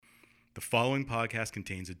following podcast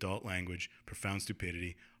contains adult language, profound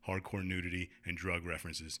stupidity, hardcore nudity, and drug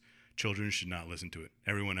references. Children should not listen to it.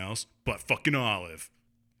 Everyone else, but fucking Olive.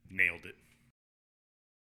 Nailed it.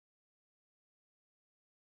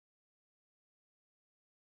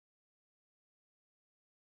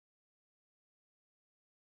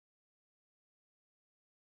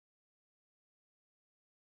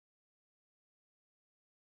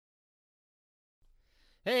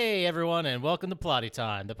 Hey everyone, and welcome to Plotty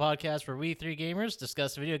Time, the podcast where we three gamers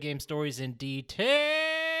discuss video game stories in detail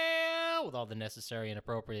with all the necessary and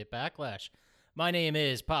appropriate backlash. My name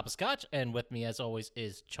is Papa Scotch, and with me as always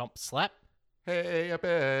is Chump Slap. Hey, I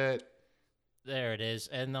bet. There it is.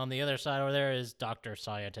 And on the other side over there is Dr.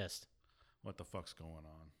 Scientist. What the fuck's going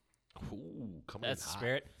on? Ooh, coming That's the hot.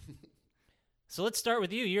 spirit. So let's start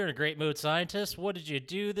with you. You're in a great mood, Scientist. What did you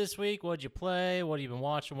do this week? What did you play? What have you been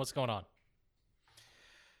watching? What's going on?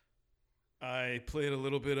 I played a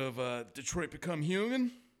little bit of Detroit Become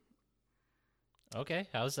Human. Okay,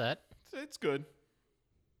 how's that? It's good.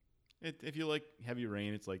 If you like Heavy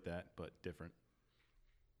Rain, it's like that, but different.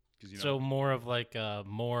 'Cause, So more of like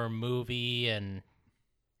more movie and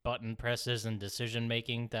button presses and decision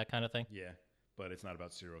making, that kind of thing? Yeah, but it's not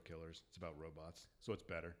about serial killers. It's about robots, so it's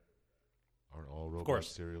better. Aren't all robots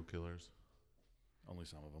course. serial killers? Only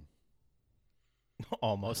some of them.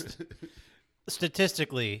 Almost.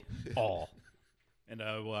 Statistically, all. And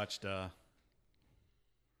I watched, there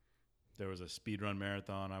was a speedrun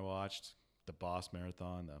marathon I watched, the Boss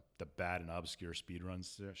Marathon, the bad and obscure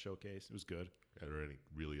speedruns showcase. It was good. Are there any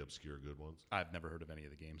really obscure good ones? I've never heard of any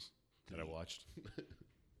of the games that I watched.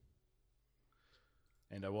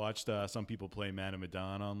 And I watched some people play Man of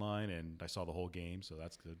Medan online, and I saw the whole game, so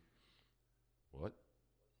that's good. What?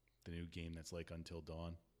 The new game that's like Until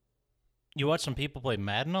Dawn. You watch some people play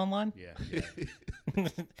Madden online? Yeah.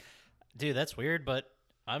 Dude, that's weird, but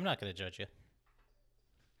I'm not going to judge you.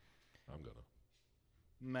 I'm gonna.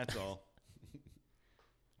 And that's all.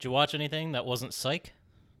 Did you watch anything that wasn't Psych?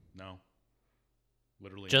 No.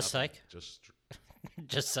 Literally Just nothing. Psych? Just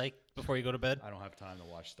Just Psych before you go to bed? I don't have time to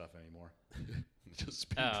watch stuff anymore.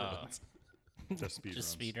 speed Oh. runs. Just speedruns.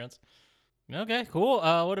 Just speedruns. Okay, cool.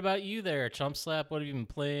 What about you there, Chump Slap? What have you been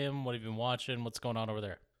playing? What have you been watching? What's going on over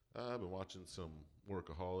there? I've been watching some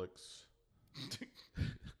Workaholics.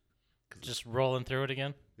 Just rolling through it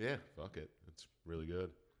again? Yeah, fuck it. It's really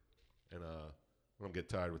good. And when I get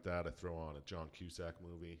tired with that, I throw on a John Cusack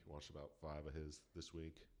movie. Watched about 5 of his this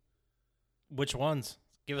week. Which ones?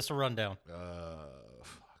 Give us a rundown. Fuck.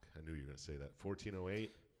 I knew you were gonna say that.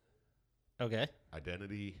 1408, Okay.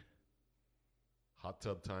 Identity, Hot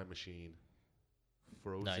Tub Time Machine,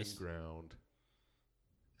 Frozen Nice. Ground,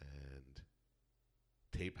 and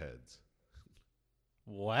Tapeheads.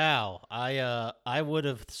 Wow. I would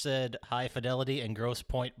have said High Fidelity and Gross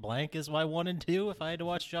Point Blank is my 1 and 2 if I had to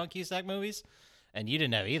watch John Cusack movies. And you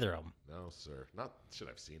didn't have either of them. No, sir. Not shit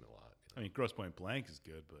I've seen a lot. I mean, Gross Point Blank is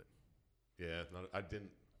good, but Yeah, I didn't.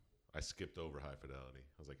 I skipped over High Fidelity.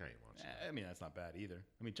 I was like, I ain't watching that. I mean, that's not bad either.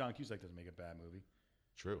 I mean, John Cusack doesn't make a bad movie.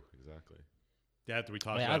 True, exactly. Yeah, after we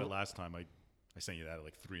talked I mean, about I- it last time, I sent you that at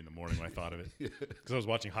like 3 in the morning when I thought of it. Because I was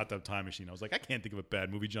watching Hot Tub Time Machine. I was like, I can't think of a bad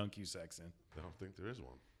movie John Cusack's in. I don't think there is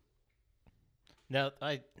one. No,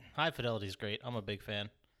 High Fidelity is great. I'm a big fan.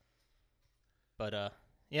 But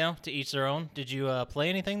to each their own. Did you play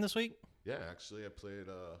anything this week? Yeah, actually, I played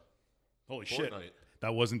Holy shit. Fortnite.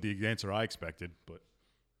 That wasn't the answer I expected, but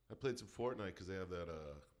I played some Fortnite because they have that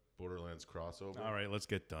Borderlands crossover. all right, let's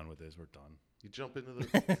get done with this. We're done. You jump into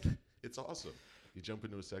the. It's awesome. You jump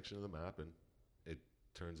into a section of the map and it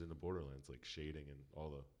turns into Borderlands, like shading and all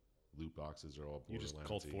the loot boxes are all You Borderlands. just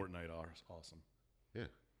called Fortnite awesome. Yeah,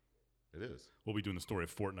 it is. We'll be doing the story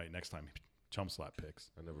of Fortnite next time. Chump Slap picks.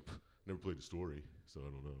 I never played the story, so I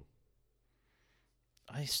don't know.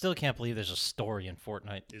 I still can't believe there's a story in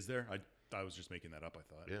Fortnite. Is there? I was just making that up, I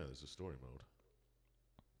thought. Yeah, there's a story mode.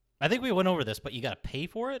 I think we went over this, but you got to pay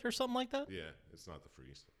for it or something like that? Yeah, it's not the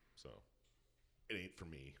free, so it ain't for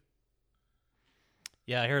me.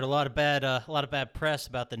 Yeah, I heard a lot of bad press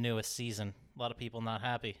about the newest season. A lot of people not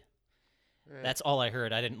happy. That's all I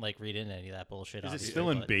heard. I didn't read into any of that bullshit. Is it obviously, still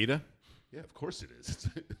in but beta? Yeah, of course it is.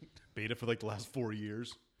 Beta for like the last 4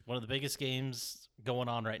 years? one of the biggest games going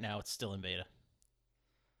on right now. It's still in beta.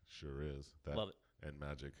 Sure is. That Love it. and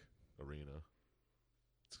Magic Arena.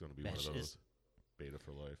 It's going to be Match one of is- those. Beta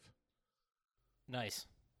for life. Nice.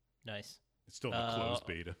 It's still in a closed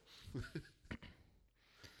beta.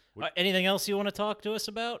 Anything else you want to talk to us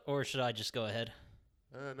about, or should I just go ahead?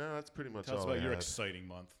 No, that's pretty much Tell us all about I your had. exciting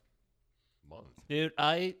month. Month. Dude,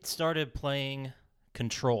 I started playing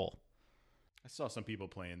Control, I saw some people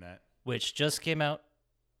playing that. which just came out.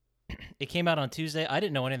 It came out on Tuesday. I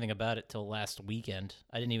didn't know anything about it till last weekend.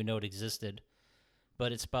 I didn't even know it existed.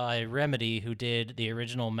 But it's by Remedy, who did the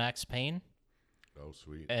original Max Payne, Oh,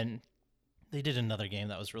 sweet. and they did another game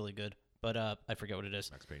that was really good. But I forget what it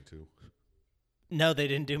is. Max Payne 2. No, they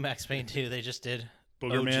didn't do Max Payne 2. They just did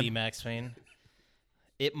Boogerman? OG Max Payne.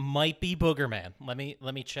 It might be Boogerman.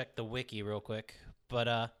 Let me check the wiki real quick.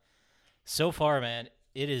 But so far, man,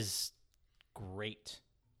 it is great.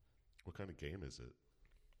 What kind of game is it?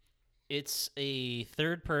 It's a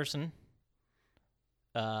third person.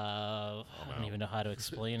 I don't even know how to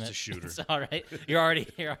explain It's it. a shooter. It's all right. You're already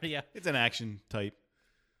yeah. It's an action type.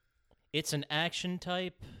 It's an action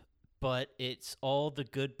type, but it's all the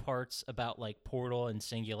good parts about like Portal and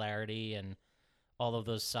Singularity and all of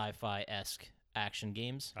those sci-fi-esque action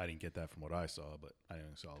games. I didn't get that from what I saw, but I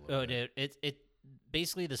only saw a little Oh, bit. dude, it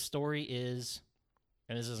basically the story is,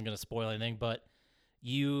 and this isn't going to spoil anything, but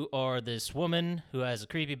you are this woman who has a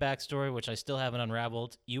creepy backstory, which I still haven't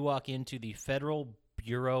unraveled. You walk into the Federal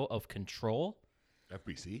Bureau of Control.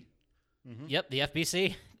 FBC? Yep, the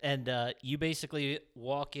FBC, and you basically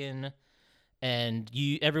walk in, and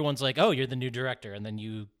everyone's like, "Oh, you're the new director," and then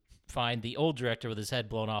you find the old director with his head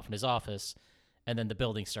blown off in his office, and then the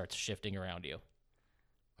building starts shifting around you.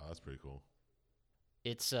 Oh, that's pretty cool.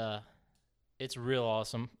 It's real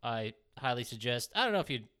awesome. I highly suggest. I don't know if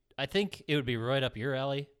you. I think it would be right up your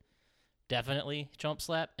alley. Definitely Chump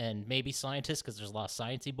Slap, and maybe Scientist because there's a lot of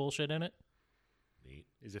sciencey bullshit in it. Neat.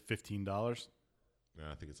 Is it $15? No,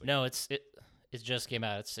 I think it's like No, it just came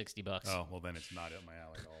out. It's $60. Oh, well, then it's not up my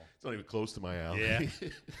alley at all. it's not even close to my alley. Yeah.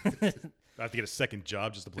 I have to get a second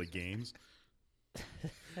job just to play games.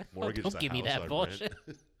 Mortgage Don't the give me house that I bullshit.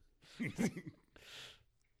 rent.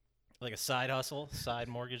 Like a side hustle, side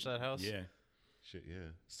mortgage that house. Yeah. Shit, yeah.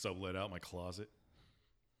 Sublet out my closet.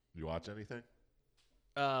 You watch anything?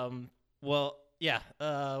 Well, yeah.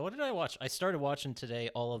 What did I watch? I started watching today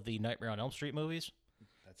all of the Nightmare on Elm Street movies,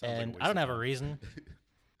 That sounds and like I don't have a time. reason.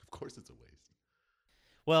 Of course it's a waste.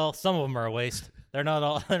 Well, some of them are a waste. They're not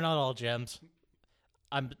all. They're not all gems.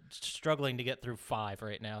 I'm struggling to get through 5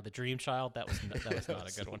 right now. The Dream Child. That was not a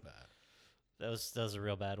good So one. bad. That was a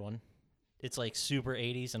real bad one. It's like super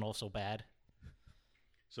 80s and also bad.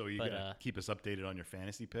 So you But, gotta keep us updated on your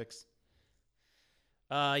fantasy picks?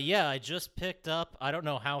 Yeah, I just picked up. I don't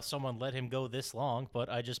know how someone let him go this long, but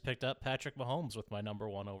I just picked up Patrick Mahomes with my number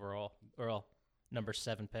 1 overall, or number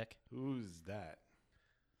 7 pick. Who's that?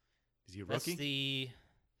 Is he a That's rookie?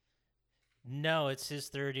 No, it's his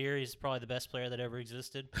 3rd year. He's probably the best player that ever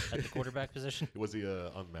existed at the quarterback position. Was he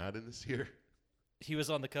on Madden this year? He was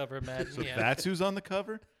on the cover of Madden. So Yeah. that's who's on the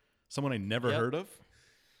cover? Someone I never Yep. heard of?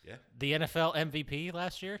 Yeah. The NFL MVP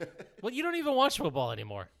last year. Well, you don't even watch football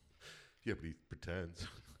anymore. Yeah, but he pretends.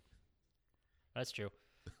 That's true.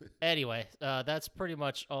 Anyway, that's pretty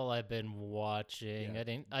much all I've been watching.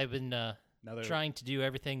 Yeah. I've been Now they're trying to do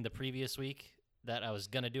everything the previous week that I was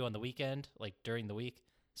gonna do on the weekend, like during the week,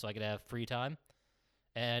 so I could have free time.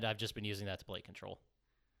 And I've just been using that to play Control.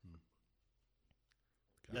 Okay.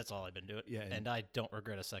 That's all I've been doing. Yeah, and I don't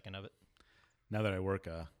regret a second of it. now that I work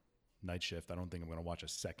a night shift, I don't think I'm gonna watch a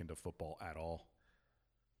second of football at all.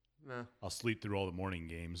 Nah. I'll sleep through all the morning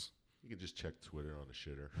games. You can just check Twitter on the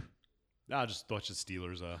shitter. I'll just watch the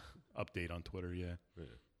Steelers update on Twitter, yeah. Yeah.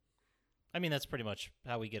 I mean, that's pretty much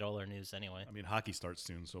how we get all our news anyway. I mean, hockey starts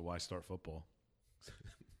soon, so why start football?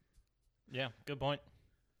 Yeah, good point.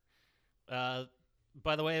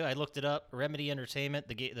 By the way, I looked it up. Remedy Entertainment,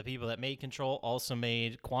 the people that made Control, also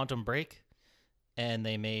made Quantum Break, and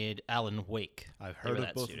they made Alan Wake. I've They were heard of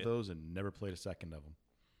that both studio. of those and never played a second of them.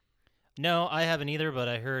 No, I haven't either, but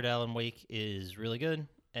I heard Alan Wake is really good.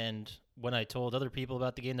 And when I told other people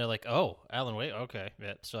about the game, they're like, "Oh, Alan Wake, okay."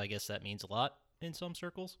 Yeah, so I guess that means a lot in some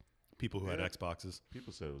circles. People who Yeah. had Xboxes.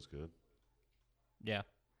 People said it was good. Yeah.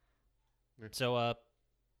 Yeah. So,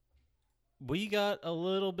 we got a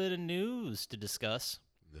little bit of news to discuss.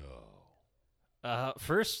 No.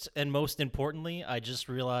 First and most importantly, I just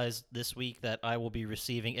realized this week that I will be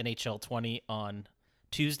receiving NHL 20 on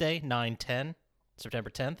Tuesday, 9/10, September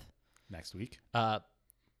 10th. Next week.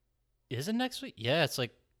 Is it next week? Yeah, it's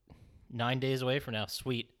like 9 days away from now.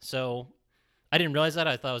 Sweet. So I didn't realize that.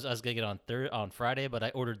 I thought I was going to get it on Friday, but I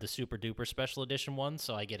ordered the super duper special edition one,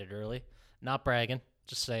 so I get it early. Not bragging,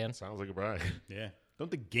 just saying. Sounds like a brag. Yeah.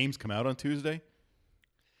 Don't the games come out on Tuesday?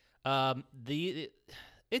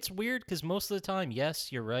 It's weird because most of the time,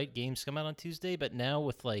 yes, you're right, games come out on Tuesday, but now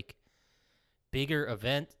with like bigger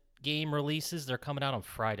event game releases, they're coming out on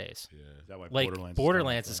Fridays. Yeah. Is that why Like Borderlands,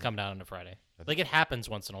 Borderlands is is coming coming out on a Friday. Like it happens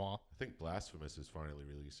once in a while. I think Blasphemous is finally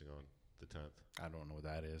releasing on the 10th. I don't know what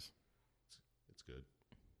that is. It's good.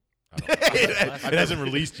 I don't It hasn't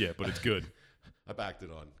released yet, but it's good. I backed it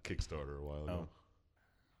on Kickstarter a while ago.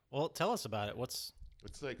 Well, tell us about it. What's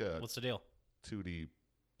It's like a the deal? 2D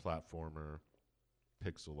platformer,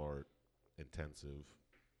 pixel art, intensive,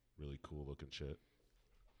 really cool looking shit.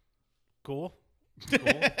 Cool.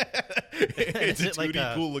 It's Is a it like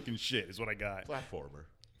 2D a- cool looking shit is what I got. Platformer.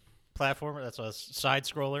 Platformer. That's a side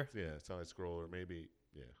scroller. Yeah, side scroller, maybe.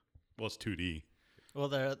 Yeah. Well, it's 2D. Well,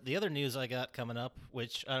 the other news I got coming up,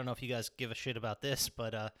 which I don't know if you guys give a shit about this,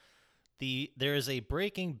 but there is a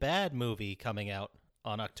Breaking Bad movie coming out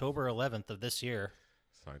on October 11th of this year,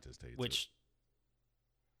 Scientist hates which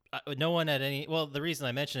no one had any. Well, the reason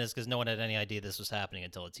I mention it is because no one had any idea this was happening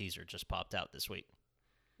until a teaser just popped out this week. it.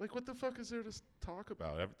 Like, what the fuck is there to talk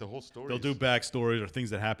about? The whole story. They'll do backstories or things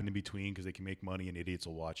that happen in between because they can make money and idiots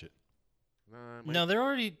will watch it. No,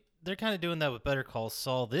 they're kind of doing that with Better Call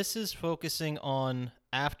Saul. This is focusing on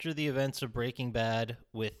after the events of Breaking Bad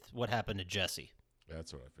with what happened to Jesse.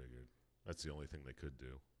 That's what I figured. That's the only thing they could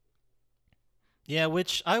do. Yeah,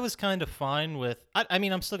 which I was kind of fine with. I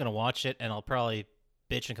mean, I'm still going to watch it, and I'll probably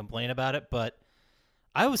bitch and complain about it, but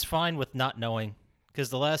I was fine with not knowing, because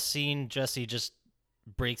the last scene, Jesse just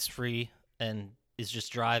breaks free and is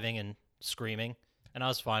just driving and screaming, and I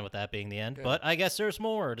was fine with that being the end. Yeah. But I guess there's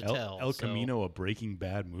more to tell. El so- Camino, a Breaking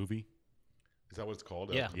Bad movie. Is that what it's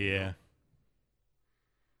called? Yeah. El Camino? Yeah.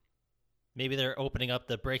 Maybe they're opening up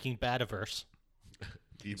the Breaking Badiverse.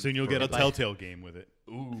 Even Soon you'll get a further. Telltale game with it.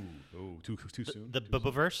 Ooh. Oh, too soon. The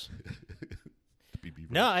Bubaverse?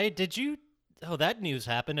 BB No, did you? Oh, that news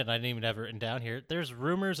happened, and I didn't even have it written down here. There's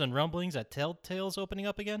rumors and rumblings that Telltale's opening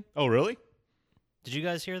up again. Oh, really? Did you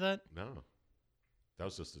guys hear that? No. That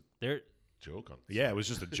was just a There, joke on. Yeah, it was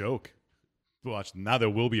just a joke. Watch, now there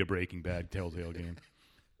will be a Breaking Bad Telltale game.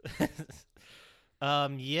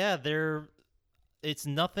 yeah, it's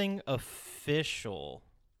nothing official.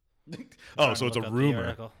 Oh, so it's a rumor.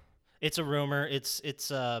 Article. It's a rumor. It's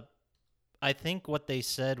I think what they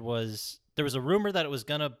said was there was a rumor that it was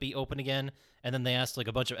gonna be open again, and then they asked like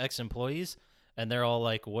a bunch of ex-employees, and they're all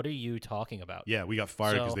like, "What are you talking about?" Yeah, we got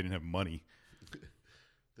fired because So- they didn't have money.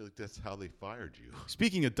 They're like, that's how they fired you.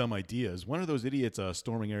 Speaking of dumb ideas, one of those idiots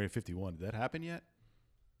storming Area 51. Did that happen yet?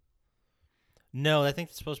 No, I think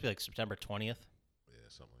it's supposed to be like September 20th. Yeah,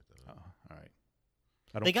 something like that. Oh, all right.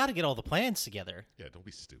 I don't. They got to get all the plans together. Yeah, don't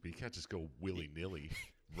be stupid. You can't just go willy-nilly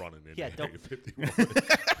running in Yeah, Area don't- 51.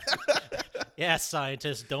 Yeah,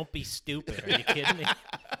 scientists, don't be stupid. Are you kidding me?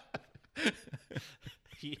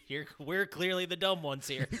 We're clearly the dumb ones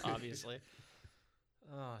here, obviously.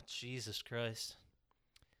 Oh, Jesus Christ.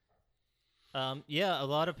 Yeah, a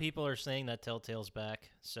lot of people are saying that Telltale's back,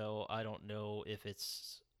 so I don't know if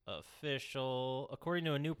it's official. According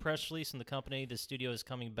to a new press release from the company, the studio is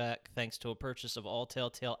coming back thanks to a purchase of all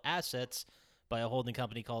Telltale assets by a holding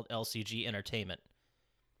company called LCG Entertainment.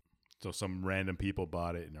 So some random people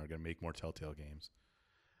bought it and are going to make more Telltale games,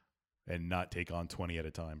 and not take on 20 at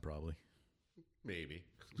a time, probably. Maybe.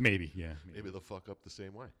 Maybe, yeah. Maybe they'll fuck up the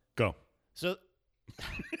same way. Go. So,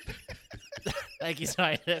 thank you,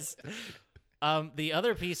 scientist. The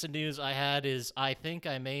other piece of news I had is I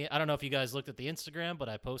don't know if you guys looked at the Instagram, but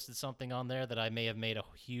I posted something on there that I may have made a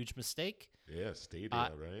huge mistake. Yeah,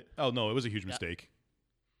 Stadia, right? Oh, no, it was a huge mistake.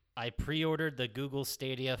 I pre-ordered the Google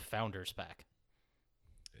Stadia Founders Pack.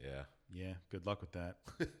 Yeah. Yeah, good luck with that.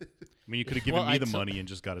 I mean, you could have given Well, me I the took- money and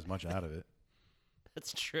just got as much out of it.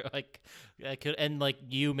 That's true. I could, and like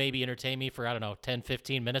you maybe entertain me for, I don't know, 10,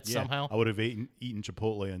 15 minutes Yeah, somehow. I would have eaten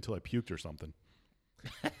Chipotle until I puked or something.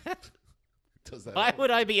 Does that Why would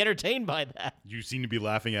I be entertained by that? You seem to be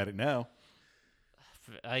laughing at it now.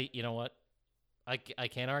 You know what? I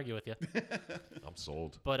can't argue with you. I'm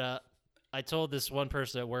sold. But I told this one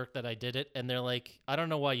person at work that I did it, and they're like, I don't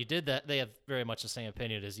know why you did that. They have very much the same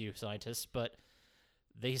opinion as you, scientists, but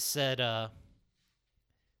they said,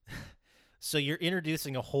 so you're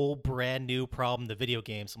introducing a whole brand new problem to video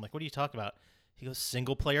games. I'm like, what are you talking about? He goes,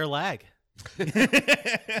 single player lag.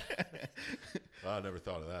 I never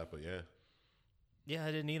thought of that, but yeah. Yeah,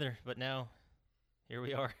 I didn't either, but now here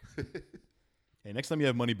we are. Hey, next time you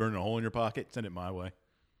have money burning a hole in your pocket, send it my way.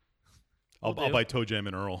 I'll Will do. buy Toe Jam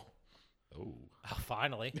and Earl. Oh. Oh,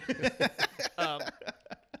 finally.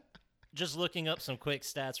 Just looking up some quick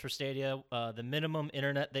stats for Stadia. The minimum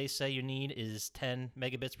internet they say you need is 10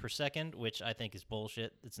 megabits per second, which I think is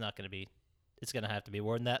bullshit. It's not going to be. It's going to have to be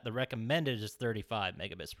more than that. The recommended is 35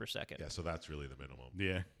 megabits per second. Yeah, so that's really the minimum.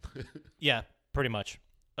 Yeah. Yeah, pretty much.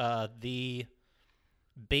 The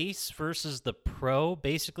base versus the pro,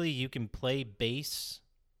 basically you can play base.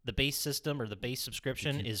 The base system or the base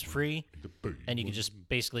subscription is free, and you can just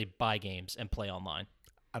basically buy games and play online.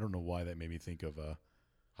 I don't know why that made me think of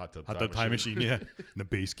Hot Tub Time Machine, yeah. And the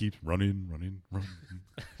bass keeps running.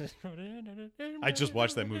 I just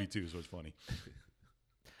watched that movie too, so it's funny.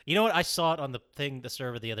 You know what? I saw it on the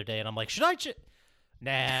server the other day, and I'm like, should I?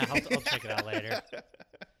 Nah, I'll check it out later.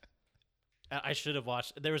 I should have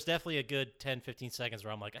watched. There was definitely a good 10, 15 seconds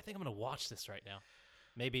where I'm like, I think I'm going to watch this right now.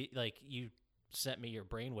 Maybe like you sent me your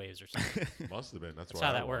brainwaves or something. Must have been. That's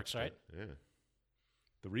how that works, right? Yeah.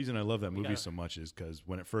 The reason I love that movie so much is because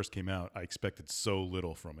when it first came out, I expected so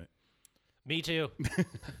little from it. Me too.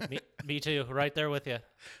 me too. Right there with you.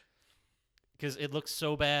 Because it looked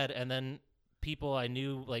so bad, and then people I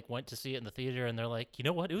knew like went to see it in the theater, and they're like, you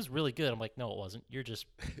know what? It was really good. I'm like, no, it wasn't. You're just.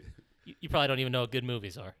 You probably don't even know what good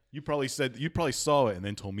movies are. You probably saw it and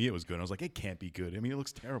then told me it was good. I was like, it can't be good. I mean, it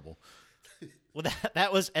looks terrible. Well,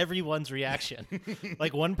 that was everyone's reaction.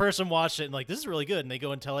 Like one person watched it and like, this is really good, and they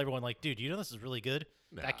go and tell everyone like, dude, you know this is really good?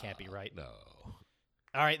 That can't be right. No.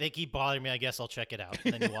 All right, they keep bothering me. I guess I'll check it out.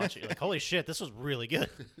 And then you watch it, you're like, holy shit, this was really good.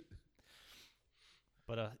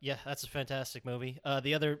 But yeah, that's a fantastic movie.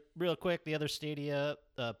 The other Stadia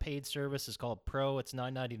paid service is called Pro. It's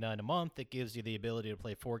 $9.99 a month. It gives you the ability to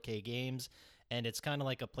play 4K games, and it's kind of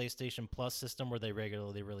like a PlayStation Plus system where they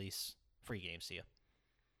regularly release free games to you.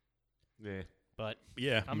 Yeah. But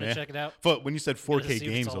yeah, I'm gonna check it out. But when you said 4K see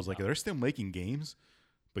games, what I was like, they're still making games,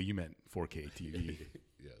 but you meant 4K TV.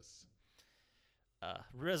 Yes.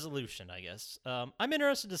 Resolution, I guess. I'm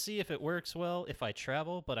interested to see if it works well if I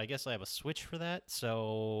travel, but I guess I have a Switch for that,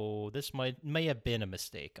 so this may have been a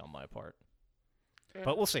mistake on my part. Yeah.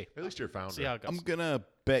 But we'll see. At least you're founder. See how it goes. I'm gonna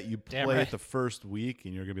bet you play right. it the first week,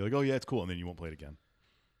 and you're gonna be like, "Oh yeah, it's cool," and then you won't play it again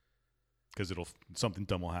because something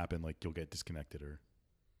dumb will happen, like you'll get disconnected or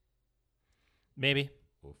maybe.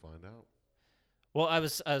 We'll find out. Well, I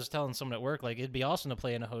was telling someone at work, like, it'd be awesome to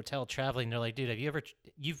play in a hotel traveling. They're like, dude,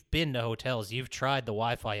 you've been to hotels, you've tried the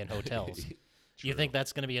Wi-Fi in hotels. You think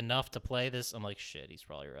that's going to be enough to play this? I'm like, shit, he's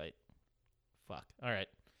probably right. Fuck. All right.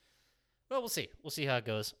 Well, we'll see. We'll see how it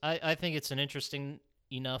goes. I think it's an interesting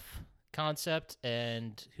enough concept,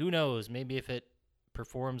 and who knows, maybe if it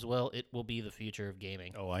performs well, it will be the future of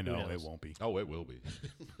gaming. Oh, I know, it won't be. Oh, it will be.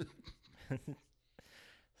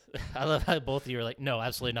 I love how both of you are like, no,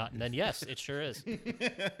 absolutely not. And then, yes, it sure is.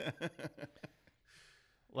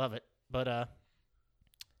 Love it. But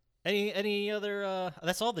any other,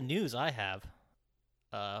 that's all the news I have,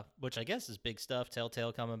 which I guess is big stuff.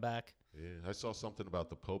 Telltale coming back. Yeah, I saw something about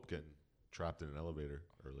the Pope getting trapped in an elevator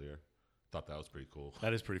earlier. Thought that was pretty cool.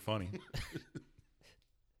 That is pretty funny.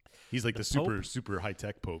 He's like the super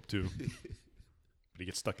high-tech Pope, too. But he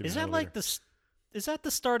gets stuck in an elevator. Is that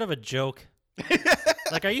the start of a joke?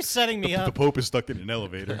 Like, are you setting me up? The Pope is stuck in an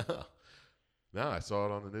elevator. No, I saw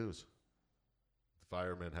it on the news. The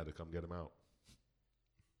firemen had to come get him out.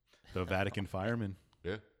 The Vatican firemen.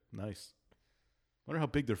 Yeah. Nice. Wonder how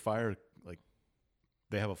big their fire, like,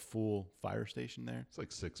 they have a full fire station there? It's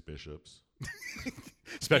like 6 bishops.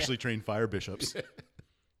 Specially trained fire bishops.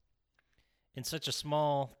 In such a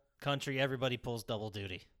small country, everybody pulls double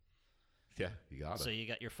duty. Yeah, you got it. So you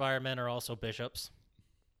got your firemen are also bishops.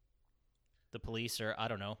 The police are, I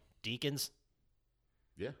don't know, deacons.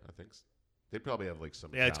 Yeah, I think so. They probably have like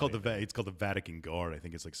some. Yeah, it's called the Vatican Guard. I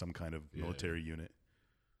think it's like some kind of military unit.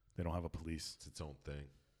 They don't have a police. It's its own thing.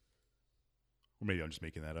 Or maybe I'm just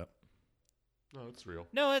making that up. No, it's real.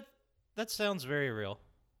 No, that sounds very real.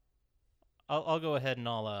 I'll go ahead and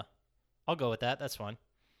I'll go with that. That's fine.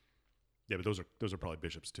 Yeah, but those are probably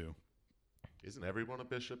bishops too. Isn't everyone a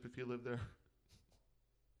bishop if you live there?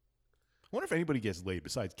 I wonder if anybody gets laid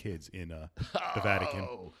besides kids in the Vatican.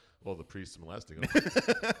 Well, the priests molesting them.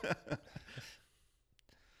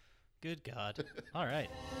 Good God. All right.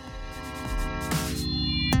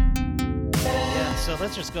 Yeah, so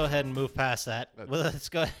let's just go ahead and move past that. Well, let's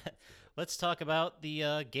go ahead. Let's talk about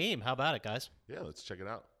the game. How about it, guys? Yeah, let's check it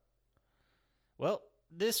out. Well,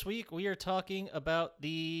 this week we are talking about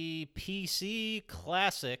the PC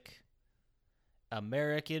classic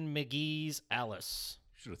American McGee's Alice.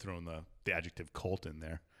 Should have thrown the adjective cult in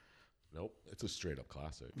there. Nope, it's a straight up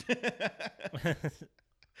classic.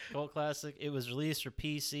 Cult classic. It was released for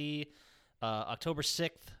PC October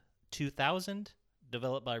 6th, 2000,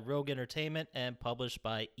 developed by Rogue Entertainment and published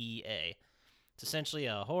by EA. It's essentially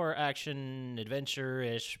a horror action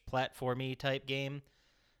adventure-ish platformy type game,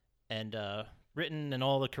 and written and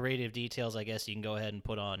all the creative details, I guess you can go ahead and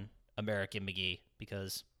put on American McGee,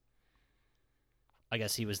 because I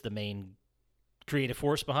guess he was the main creative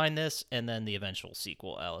force behind this, and then the eventual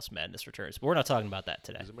sequel, Alice Madness Returns. But we're not talking about that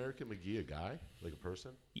today. Is American McGee a guy? Like a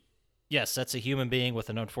person? Yes, that's a human being with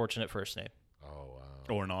an unfortunate first name. Oh,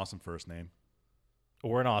 wow. Or an awesome first name.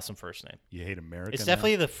 Or an awesome first name. You hate America It's now?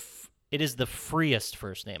 definitely It is the freest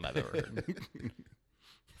first name I've ever heard.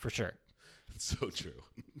 For sure. It's so true.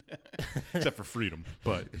 Except for freedom,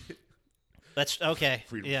 but That's okay.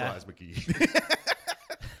 Freedom yeah. Fries McGee.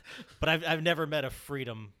 But I've never met a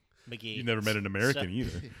Freedom McGee. you never met an American So-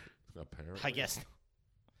 either. Apparently. I guess.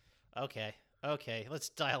 Okay. Let's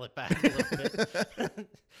dial it back a little bit.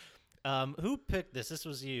 Who picked this? This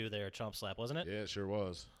was you there, Chomp Slap, wasn't it? Yeah, it sure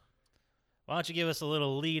was. Why don't you give us a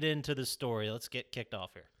little lead into the story? Let's get kicked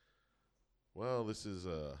off here. Well, this is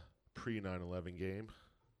a pre 9/11 game.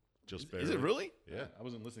 Just Is it barely. really? Yeah. I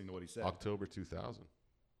wasn't listening to what he said. October 2000.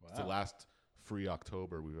 It's the Wow. last free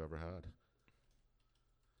October we've ever had.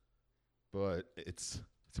 But it's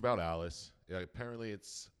about Alice. Yeah, apparently it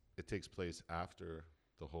takes place after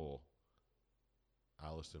the whole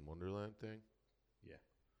Alice in Wonderland thing. Yeah.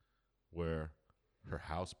 Where her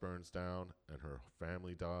house burns down and her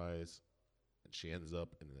family dies, and she ends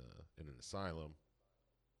up in an asylum.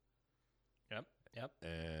 Yep.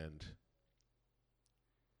 And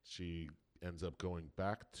she ends up going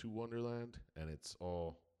back to Wonderland, and it's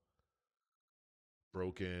all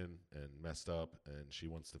broken and messed up, and she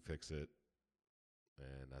wants to fix it,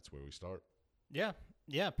 and that's where we start. Yeah,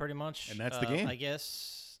 pretty much. And that's the game. I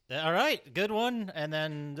guess. All right, good one. And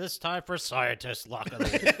then this time for scientist lock of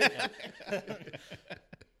the week.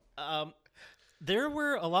 Yeah. There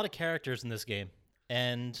were a lot of characters in this game,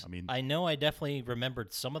 and I mean- I know I definitely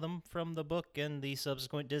remembered some of them from the book and the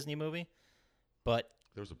subsequent Disney movie, but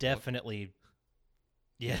There was a book. definitely,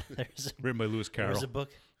 yeah, there's Written by Lewis Carroll. a book.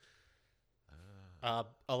 A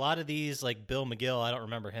lot of these, like Bill McGill, I don't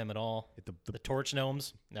remember him at all. The The Torch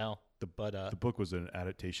Gnomes, no. But book was an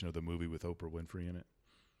adaptation of the movie with Oprah Winfrey in it.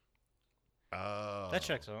 Oh. that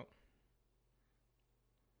checks out.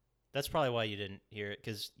 That's probably why you didn't hear it,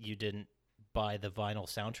 because you didn't buy the vinyl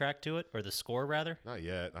soundtrack to it, or the score rather. Not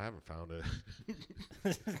yet. I haven't found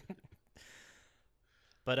it.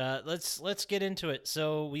 But let's get into it.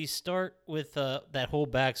 So we start with that whole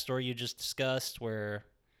backstory you just discussed, where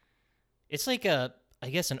it's like I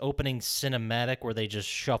guess an opening cinematic where they just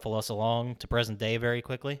shuffle us along to present day very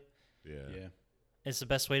quickly. Yeah. It's the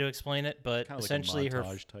best way to explain it, but Kind of essentially like a her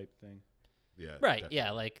montage type thing. Yeah. right, definitely.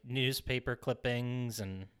 yeah, like newspaper clippings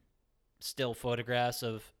and still photographs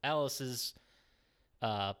of Alice's.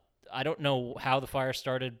 I don't know how the fire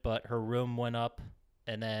started, but her room went up,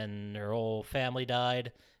 and then her whole family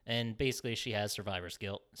died, and basically she has survivor's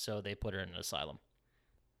guilt, so they put her in an asylum,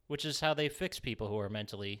 which is how they fix people who are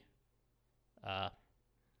mentally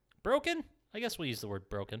broken. I guess we'll use the word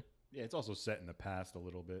broken. Yeah, it's also set in the past a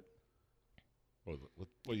little bit.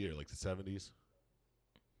 What year? Like the 70s?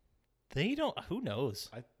 They don't. Who knows?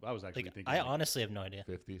 I was actually Like, thinking I like honestly have no idea.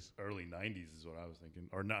 50s? early 90s is what I was thinking.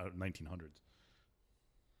 Or not 1900s.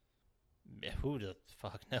 Who the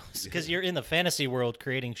fuck knows? Because you're in the fantasy world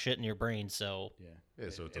creating shit in your brain, so Yeah. Yeah,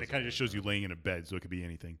 so And it kind of just shows you laying in a bed, so it could be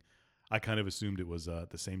anything. I kind of assumed it was the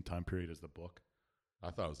same time period as the book. I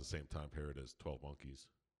thought it was the same time period as 12 Monkeys.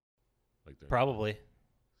 Like they're probably.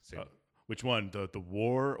 same. Which one? The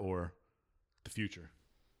war or the future?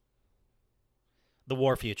 The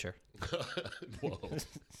war future. Whoa.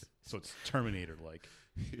 So it's Terminator like.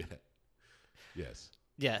 Yeah. Yes.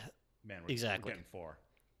 Yeah. Man, Exactly. we're getting far.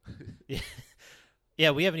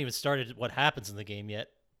 Yeah, we haven't even started what happens in the game yet.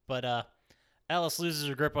 But Alice loses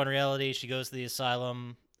her grip on reality. She goes to the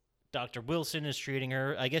asylum. Dr. Wilson is treating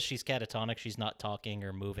her. I guess she's catatonic. She's not talking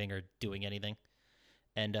or moving or doing anything.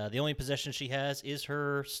 And the only possession she has is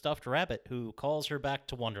her stuffed rabbit, who calls her back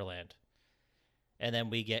to Wonderland. And then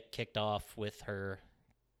we get kicked off with her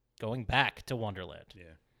going back to Wonderland. Yeah.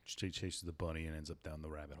 She chases the bunny and ends up down the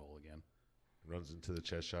rabbit hole again. Runs into the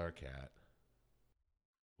Cheshire Cat.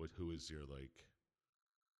 Who is your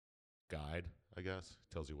guide, I guess?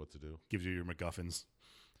 Tells you what to do. Gives you your MacGuffins.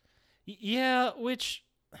 Yeah, which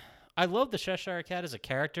I love the Cheshire Cat as a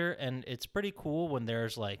character, and it's pretty cool when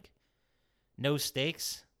there's no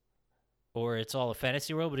stakes or it's all a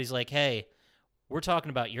fantasy world, but he's like, hey, we're talking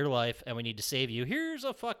about your life and we need to save you. Here's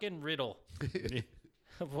a fucking riddle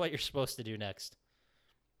of what you're supposed to do next.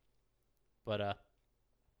 But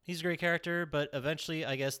he's a great character, but eventually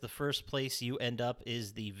I guess the first place you end up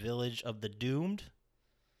is the Village of the Doomed,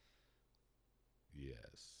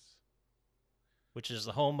 Yes. which is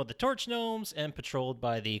the home of the Torch Gnomes and patrolled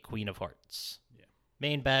by the Queen of Hearts. Yeah.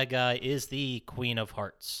 Main bad guy is the Queen of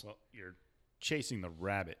Hearts. Well, you're chasing the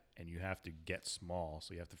rabbit, and you have to get small,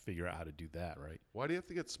 so you have to figure out how to do that, right? Why do you have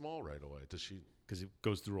to get small right away? Does she? Because it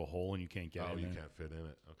goes through a hole, and you can't get Oh, in you there. can't fit in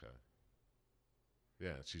it. Okay.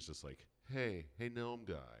 Yeah, she's just like, hey gnome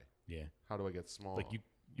guy, Yeah. how do I get small? Like, you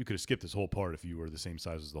could have skipped this whole part if you were the same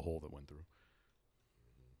size as the hole that went through.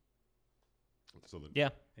 So then, Yeah.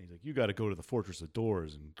 And he's like, you got to go to the Fortress of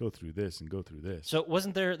Doors and go through this and go through this. So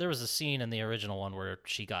wasn't there was a scene in the original one where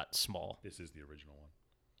she got small? This is the original one.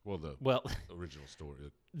 well, the Well, original story.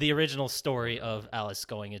 the original story of Alice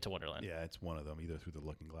going into Wonderland. Yeah, it's one of them, either through the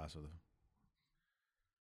Looking Glass or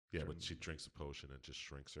the Yeah, when she drinks a potion, it just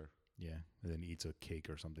shrinks her. and then eats a cake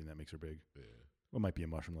or something that makes her big. Yeah. Well, it might be a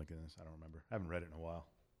mushroom like this. I don't remember. I haven't read it in a while.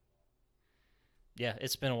 Yeah,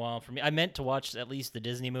 it's been a while for me. I meant to watch at least the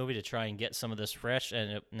Disney movie to try and get some of this fresh,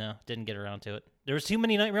 and didn't get around to it. There was too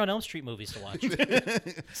many Nightmare on Elm Street movies to watch.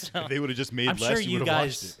 So, If they would have just made I'm less, sure you you would have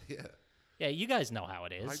guys. watched it. Yeah. Yeah, you guys know how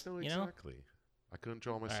it is. I know You know, exactly. I couldn't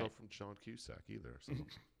draw myself right. from John Cusack either. So.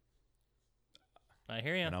 I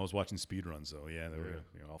hear you. And I was watching speedruns, so yeah, they were,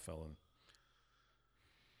 all fell in.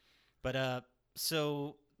 But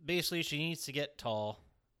so basically, she needs to get tall.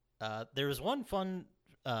 There was one fun,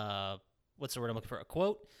 what's the word I'm looking for? A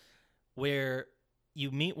quote where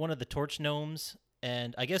you meet one of the torch gnomes,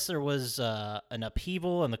 and I guess there was an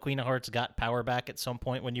upheaval, and the Queen of Hearts got power back at some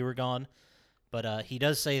point when you were gone. But he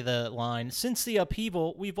does say the line, "Since the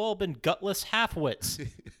upheaval, we've all been gutless half-wits."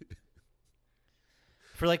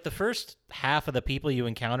 For like the first half of the people you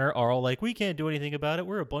encounter are all like, "We can't do anything about it.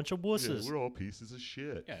 We're a bunch of wusses." Yeah, we're all pieces of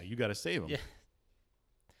shit. Yeah, you got to save them. Yeah.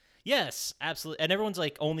 Yes, absolutely. And everyone's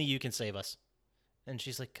like, "Only you can save us." And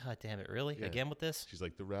she's like, "God damn it, really? Yeah. Again with this?" She's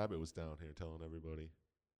like, the rabbit was down here telling everybody,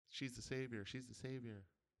 she's the savior, she's the savior.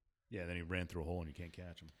 Yeah, then he ran through a hole and you can't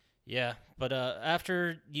catch him. Yeah, but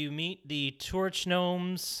after you meet the torch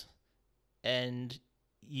gnomes, and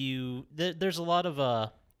there's a lot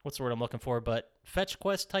of what's the word I'm looking for? But fetch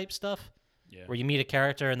quest type stuff, Yeah. where you meet a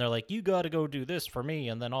character and they're like, "You got to go do this for me,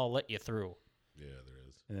 and then I'll let you through." Yeah, there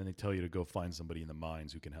is. And then they tell you to go find somebody in the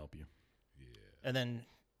mines who can help you. Yeah. And then,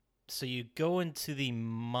 so you go into the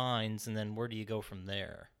mines, and then where do you go from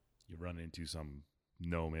there? You run into some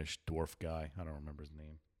gnomish dwarf guy. I don't remember his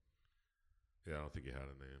name. Yeah, I don't think he had a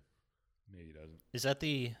name. Maybe he doesn't. Is that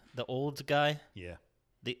the old guy? Yeah.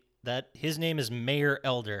 His name is Mayor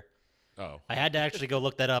Elder. Oh. I had to actually go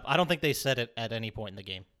look that up. I don't think they said it at any point in the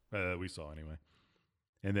game. We saw anyway.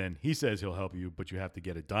 And then he says he'll help you, but you have to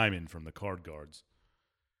get a diamond from the card guards.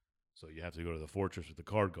 So you have to go to the fortress with the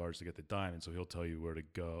card guards to get the diamond. So he'll tell you where to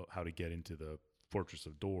go, how to get into the Fortress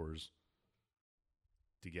of Doors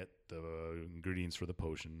to get the ingredients for the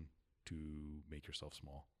potion to make yourself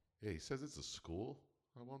small. Yeah, he says it's a school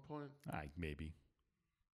at one point. Maybe.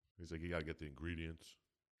 He's like, you gotta get the ingredients.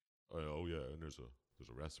 Oh yeah, and there's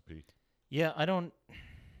a recipe. Yeah, I don't.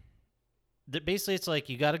 Basically, it's like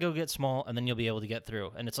you got to go get small, and then you'll be able to get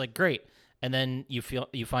through. And it's like great, and then you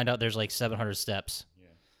find out there's like 700 steps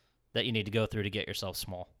that you need to go through to get yourself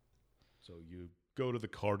small. So you go to the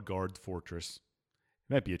card guard fortress.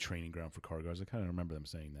 It might be a training ground for card guards. I kind of remember them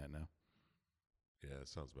saying that now. Yeah, that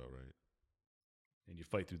sounds about right. And you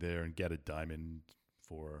fight through there and get a diamond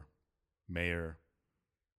for Mayor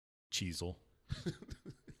Cheezel.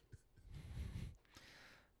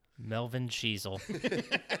 Melvin Cheezel.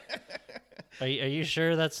 Are you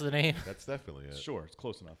sure that's the name? That's definitely it. Sure, it's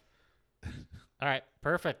close enough. All right,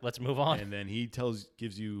 perfect. Let's move on. And then he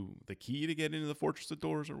gives you the key to get into the Fortress of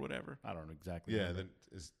Doors or whatever. I don't know exactly. Yeah, and remember.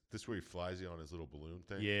 then is this where he flies you on his little balloon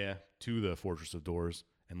thing? Yeah, to the Fortress of Doors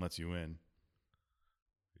and lets you in.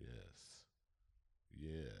 Yes.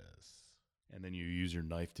 Yes. And then you use your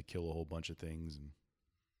knife to kill a whole bunch of things. And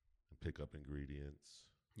And pick up ingredients.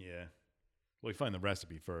 yeah. Well, you find the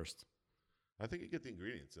recipe first. I think you get the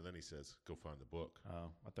ingredients, and then he says, go find the book.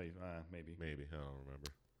 Oh, I thought you, maybe. Maybe. I don't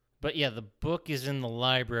remember. But yeah, the book is in the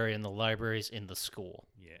library, and the library's in the school.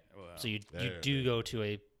 Yeah. Well, So you there do it go to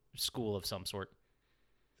a school of some sort.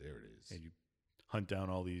 There it is. and you hunt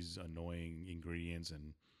down all these annoying ingredients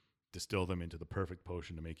and distill them into the perfect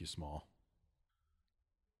potion to make you small.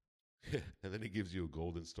 And then he gives you a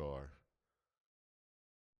golden star.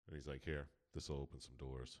 And he's like, here, this will open some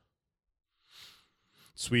doors.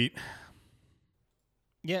 Sweet.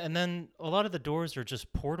 Yeah, and then a lot of the doors are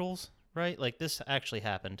just portals, right? Like this actually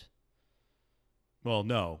happened. Well,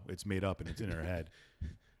 no, it's made up and it's in her head.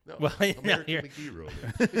 No, Well, yeah, American here- McGee wrote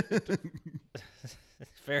it.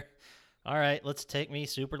 Fair. All right, let's take me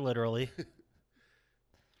super literally.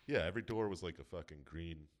 Yeah, every door was like a fucking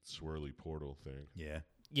green swirly portal thing. Yeah.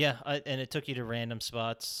 Yeah, and it took you to random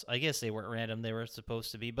spots. I guess they weren't random; they were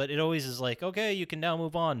supposed to be. But it always is like, okay, you can now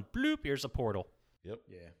move on. Bloop, here's a portal. Yep.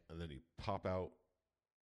 Yeah. And then he pop out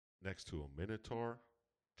next to a minotaur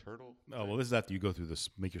turtle. Oh, thing. well, this is after you go through this,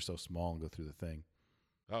 make yourself small and go through the thing.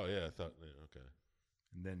 Oh, yeah, I thought, yeah, okay.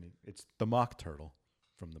 And then it's the mock turtle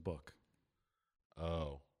from the book.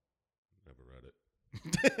 Oh, never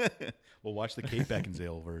read it. We'll watch the Kate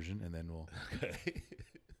Beckinsale version and then we'll. Okay.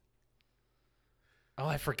 Oh,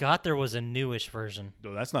 I forgot there was a newish version.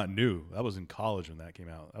 No, that's not new. That was in college when that came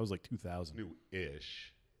out. That was like 2000.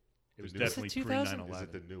 New-ish. It was The newest- definitely Was it pre 2000? 9/11. Is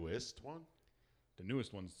it the newest one? The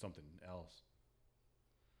newest one's something else.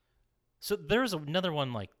 So there's another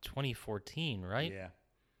one like 2014, right? Yeah.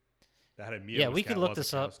 That had Mia Yeah, we could look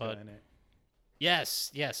this up, Wasikowska but- in it.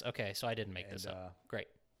 Yes. Okay, so I didn't make this And, up. Great.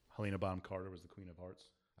 Helena Bonham Carter was the Queen of Hearts.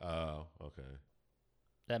 Oh, okay.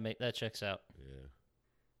 That checks out. Yeah.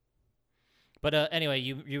 But anyway,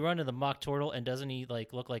 you run to the mock turtle, and doesn't he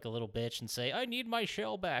like look like a little bitch and say, "I need my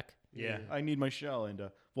shell back"? Yeah, I need my shell. And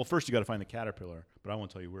well, first you got to find the caterpillar, but I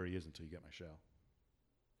won't tell you where he is until you get my shell.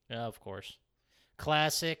 Yeah, of course.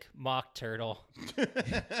 Classic mock turtle.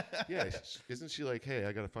 Yeah, isn't she like, hey,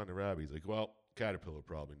 I got to find a rabbit? He's like, well, caterpillar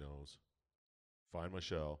probably knows. Find my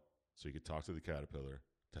shell so you can talk to the caterpillar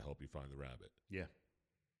to help you find the rabbit. Yeah.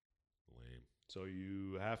 Lame. So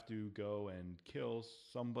you have to go and kill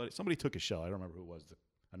somebody. Somebody took his shell. I don't remember who it was.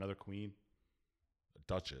 Another queen. A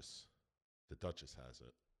Duchess. The Duchess has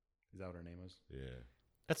it. Is that what her name was? Yeah.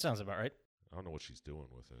 That sounds about right. I don't know what she's doing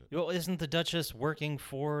with it. Well, isn't the Duchess working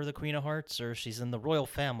for the Queen of Hearts, or she's in the royal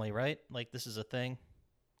family, right? Like this is a thing.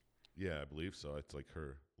 Yeah, I believe so. It's like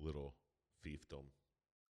her little fiefdom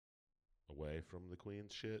away from the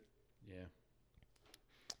queen's shit. Yeah.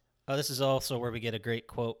 Oh, this is also where we get a great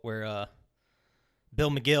quote where Bill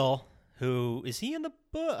McGill, who is he in the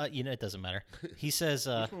book? It doesn't matter. He says,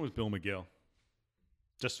 Which one was Bill McGill?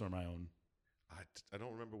 Just for my own. I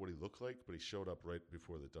don't remember what he looked like, but he showed up right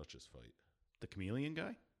before the Duchess fight. The chameleon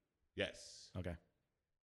guy? Yes. Okay.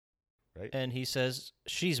 Right? and he says,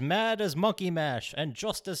 "She's mad as monkey mash and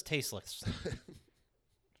just as tasteless."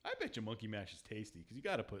 I bet you monkey mash is tasty because you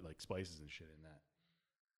got to put like spices and shit in that.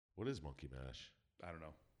 What is monkey mash? I don't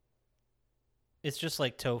know. It's just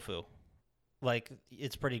like tofu. Like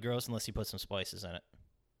it's pretty gross unless you put some spices in it.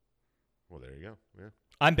 Well, there you go. Yeah.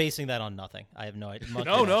 I'm basing that on nothing. I have no idea. Monkey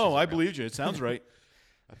No, mash no, isn't I real. believed you. It sounds right.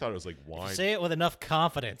 I thought it was like If you wine. say it with enough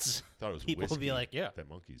confidence. I thought it was people will be whiskey like, yeah. that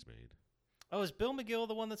monkeys made. Oh, is Bill McGill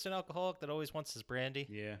the one that's an alcoholic that always wants his brandy?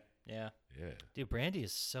 Yeah. Yeah. Yeah. Dude, brandy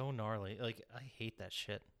is so gnarly. Like, I hate that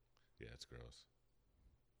shit. Yeah, it's gross.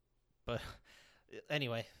 But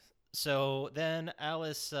anyway, so then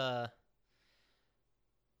Alice,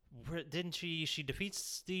 didn't she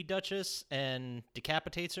defeats the Duchess and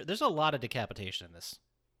decapitates her? There's a lot of decapitation in this.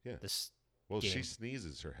 Yeah. This Well, she game.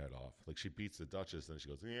 sneezes her head off. Like she beats the Duchess, then she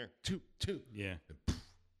goes, yeah, toot. Yeah.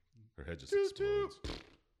 Her head just Toot, toot.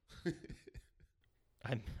 explodes.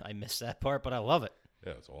 I missed that part, but I love it.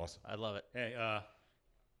 Yeah, it's awesome. I love it. Hey,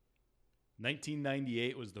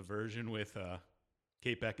 1998 was the version with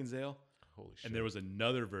Kate Beckinsale, Holy shit. and there was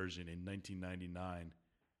another version in 1999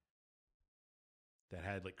 that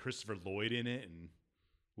had like Christopher Lloyd in it and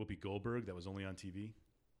Whoopi Goldberg that was only on TV.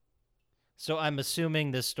 So I'm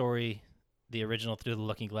assuming this story, the original Through the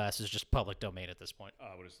Looking Glass, is just public domain at this point.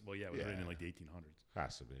 It was written in like the 1800s.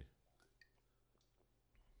 Has to be.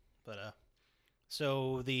 But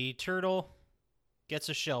so the turtle gets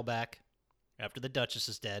a shell back after the Duchess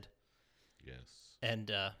is dead, Yes.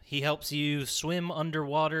 and he helps you swim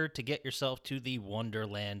underwater to get yourself to the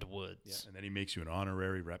Wonderland Yeah, Woods. and then he makes you an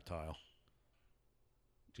honorary reptile.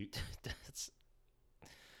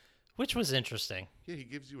 Which was interesting. Yeah, he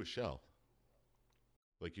gives you a shell.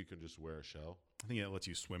 Like you can just wear a shell, I think it lets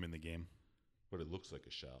you swim in the game. but it looks like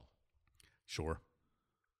a shell. Sure.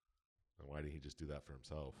 And why didn't he just do that for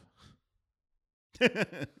himself?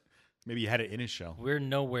 Maybe he had it in his shell. We're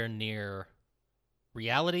nowhere near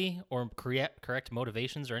reality or correct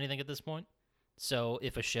motivations or anything at this point. So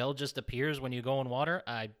if a shell just appears when you go in water,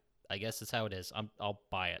 I guess that's how it is. I'll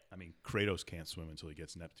buy it. I mean, Kratos can't swim until he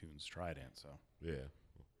gets Neptune's trident, so. Yeah.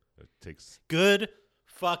 It takes. Good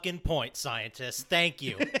fucking point, scientist. Thank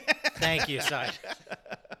you. Thank you, scientist.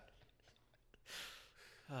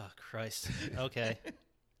 Oh, Christ. Okay.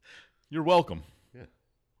 You're welcome.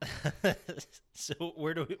 Yeah. So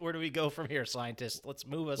where do we go from here, scientist? Let's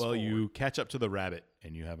move us Well, forward. you catch up to the rabbit,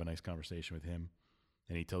 and you have a nice conversation with him,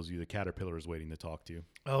 and he tells you the caterpillar is waiting to talk to you.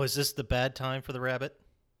 Oh, is this the bad time for the rabbit?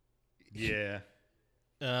 Yeah.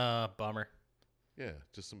 Bummer. Yeah.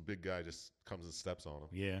 Just some big guy just comes and steps on him.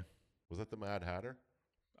 Yeah. Was that the Mad Hatter?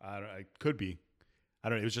 I could be. I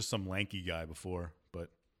don't know. It was just some lanky guy before, but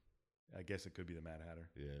I guess it could be the Mad Hatter.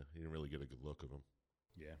 Yeah. You didn't really get a good look of him.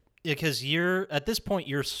 Yeah. Yeah, because at this point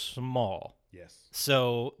you're small. Yes.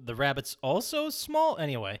 So the rabbit's also small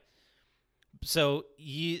anyway. So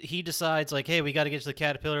he decides like, hey, we got to get to the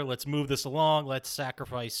caterpillar. Let's move this along. Let's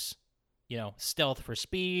sacrifice, stealth for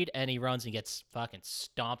speed. And he runs and gets fucking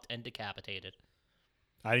stomped and decapitated.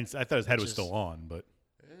 I thought his head Which was is- still on, but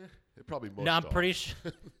It probably most No, I'm off. pretty sure.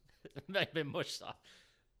 It might have been mushed off.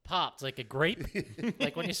 Popped like a grape,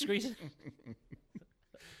 like when you squeeze it.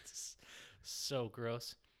 It's so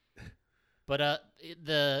gross. But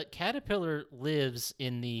the caterpillar lives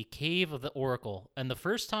in the cave of the Oracle, and the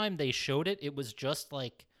first time they showed it, it was just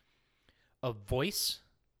like a voice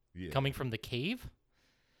coming from the cave.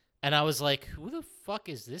 And I was like, who the fuck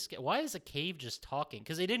is this guy? Why is a cave just talking?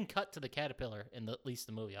 Because they didn't cut to the caterpillar in at least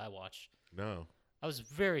the movie I watched. No. I was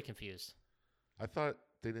very confused. I thought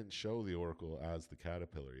they didn't show the Oracle as the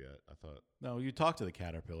caterpillar yet. I thought. No, you talk to the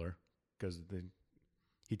caterpillar because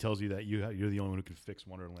he tells you that you're the only one who can fix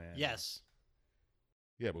Wonderland. Yes.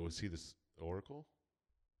 Yeah, but was he this Oracle?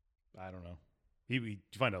 I don't know. You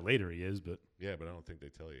find out later he is, but Yeah, but I don't think they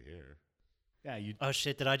tell you here. yeah, you. Oh,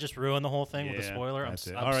 shit. Did I just ruin the whole thing with a Yeah, spoiler? that's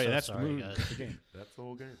it. I'm All right, so that's sorry, the movie. guys. That's the game. That's the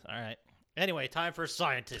whole game. All right. Anyway, time for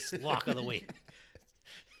scientist lock of the week.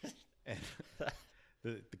 And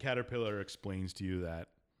the caterpillar explains to you that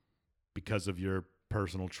because of your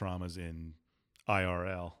personal traumas in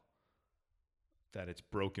IRL, that it's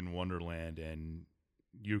broken Wonderland and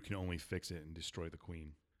you can only fix it and destroy the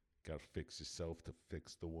queen. Got to fix yourself to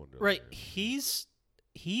fix the Wonderland. Right. He's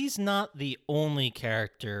not the only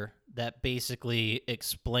character that basically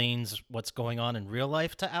explains what's going on in real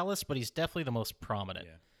life to Alice, but he's definitely the most prominent.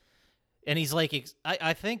 Yeah. And he's like,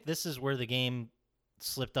 I think this is where the game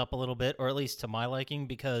slipped up a little bit, or at least to my liking,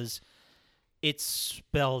 because it's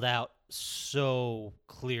spelled out so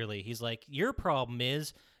clearly. He's like, your problem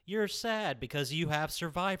is you're sad because you have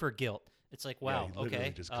survivor guilt. It's like, wow, he literally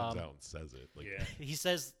okay. just comes out and says it. Like, Yeah. He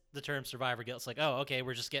says the term survivor guilt. It's like, oh, okay,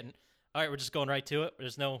 we're just going right to it.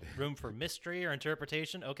 There's no room for mystery or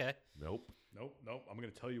interpretation. Okay. Nope. Nope. I'm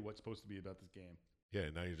going to tell you what's supposed to be about this game. Yeah,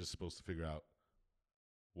 now you're just supposed to figure out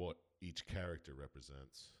what each character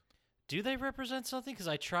represents. Do they represent something? Because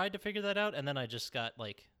I tried to figure that out, and then I just got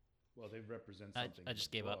like, Well, they represent I something.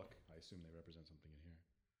 just in the gave up. book. I assume they represent something in here.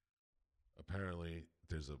 Apparently,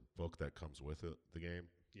 there's a book that comes with it, the game.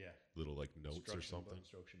 Yeah. Little like notes or Instruction book, something.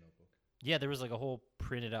 Instruction notebook. yeah, there was like a whole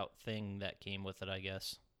printed out thing that came with it, I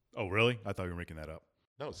guess. Oh, really? I thought you were making that up.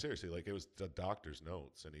 No, seriously, like it was the doctor's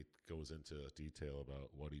notes, and he goes into detail about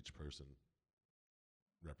what each person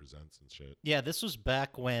represents and shit. Yeah, this was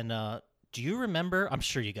back when. Do you remember? I'm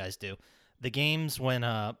sure you guys do. The games when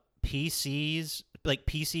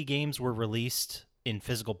PC games were released in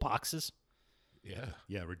physical boxes. Yeah,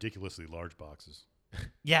 Yeah, ridiculously large boxes.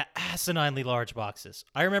 Yeah, asininely large boxes.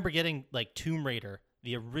 I remember getting like Tomb Raider,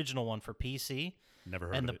 the original one for PC, Never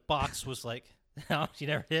heard and of the it. box was like, no, you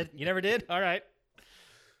never did. You never did. All right.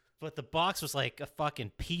 But the box was like a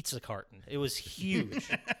fucking pizza carton. It was huge.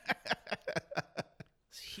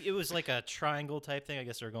 It was like a triangle type thing. I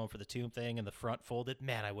guess they were going for the tomb thing, and the front folded.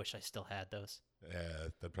 Man, I wish I still had those. yeah,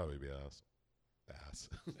 that'd probably be ass.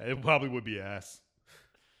 It probably would be ass.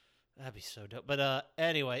 That'd be so dope. But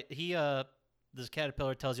anyway, this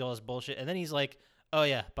caterpillar tells you all this bullshit, and then he's like, "Oh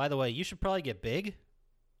yeah, by the way, you should probably get big,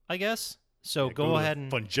 I guess. So Yeah, go to the ahead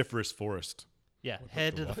and fungiferous forest.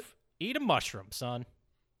 head to the eat a mushroom, son."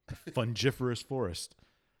 Fungiferous forest.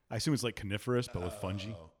 I assume it's like coniferous, but with fungi.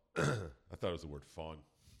 I thought it was the word fun.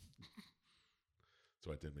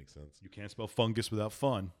 So it didn't make sense. You can't spell fungus without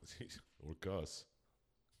fun. Or Gus.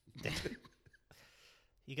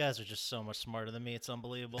 You guys are just so much smarter than me. It's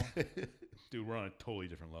unbelievable. Dude, we're on a totally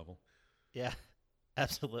different level. Yeah,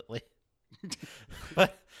 absolutely.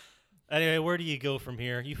 But anyway, where do you go from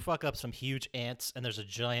here? You fuck up some huge ants, and there's a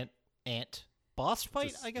giant ant boss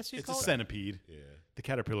fight, I guess you'd It's a call it. centipede. Yeah. The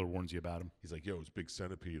caterpillar warns you about him. He's like, yo, it's big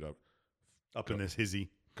centipede Up in this hizzy.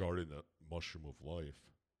 guarding the mushroom of life.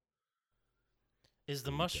 Is the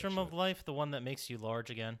Eat that mushroom of shit. life the one that makes you large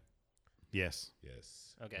again? Yes.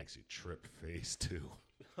 Yes. Okay. Makes you trip face too.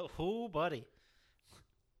 Oh, buddy.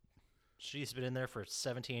 She's been in there for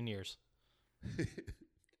 17 years.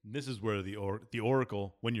 This is where the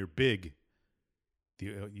oracle, when you're big,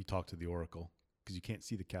 you talk to the oracle because you can't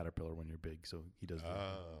see the caterpillar when you're big, so he does that.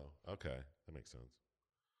 Oh, okay. That makes sense.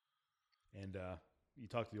 And you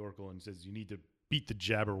talk to the oracle and it says you need to beat the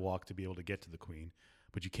Jabberwock to be able to get to the queen,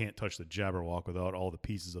 but you can't touch the Jabberwock without all the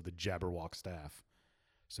pieces of the Jabberwock staff.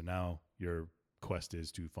 So now your quest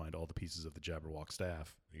is to find all the pieces of the Jabberwock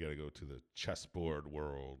staff. You got to go to the chessboard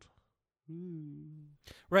world.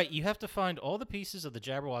 Right, you have to find all the pieces of the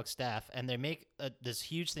Jabberwock staff, and they make this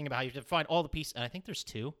huge thing about how you have to find all the pieces. And I think there's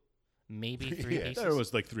 2, maybe 3 Yeah, pieces. There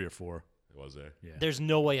was like 3 or 4. Was there? Yeah. There's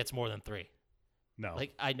no way it's more than 3. No.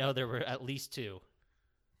 Like, I know there were at least 2.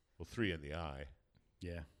 Well, 3 in the eye.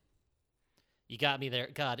 Yeah. You got me there.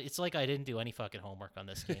 God, it's like I didn't do any fucking homework on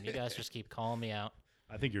this game. You guys just keep calling me out.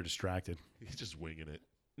 I think you're distracted. He's just winging it.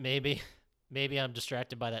 Maybe. Maybe I'm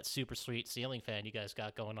distracted by that super sweet ceiling fan you guys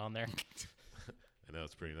got going on there. I know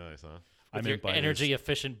it's pretty nice, huh? With your energy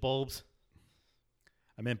efficient bulbs.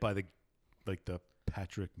 I meant by the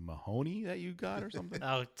Patrick Mahoney that you got or something.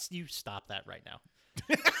 Oh, you stop that right now.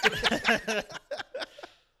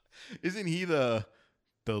 Isn't he the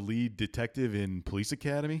lead detective in Police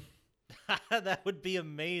Academy? That would be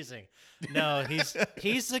amazing. No, he's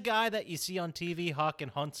the guy that you see on TV hawking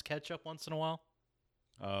Hunt's ketchup once in a while.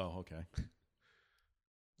 Oh, okay.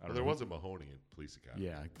 Well, there was a Mahoney in Police Academy.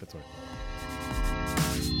 Yeah, that's what I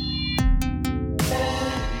thought.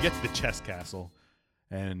 You get to the chess castle,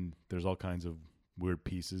 and there's all kinds of weird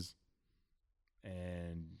pieces.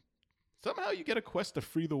 And somehow you get a quest to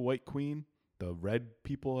free the White Queen. The red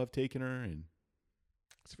people have taken her, and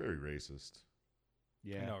It's very racist.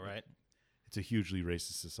 yeah, I know, right? it's a hugely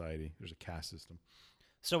racist society. There's a caste system.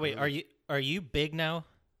 So wait, are you big now?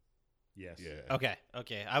 Yes. Yeah.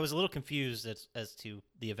 Okay. I was a little confused as to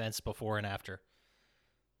the events before and after.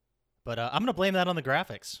 But I'm gonna blame that on the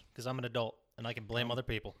graphics because I'm an adult and I can blame other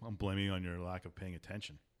people. I'm blaming you on your lack of paying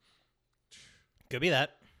attention. Could be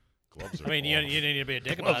that. Gloves are I mean, you off. didn't need to be a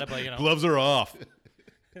dick about it, but you know, Gloves are off.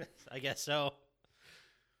 I guess so.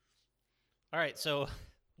 All right, so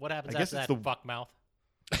what happens I guess after that? it's Fuck mouth.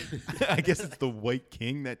 I guess it's the White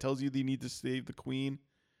King that tells you that you need to save the queen,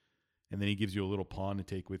 and then he gives you a little pawn to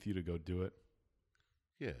take with you to go do it.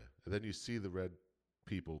 Yeah. And then you see the red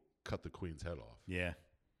people cut the queen's head off. Yeah,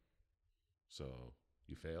 So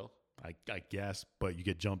you fail? I guess, but you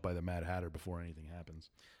get jumped by the Mad Hatter before anything happens.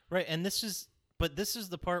 Right, and this is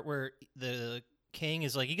the part where the king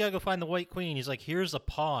is like, you gotta go find the White Queen. He's like, here's a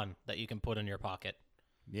pawn that you can put in your pocket.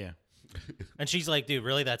 Yeah, And she's like, dude,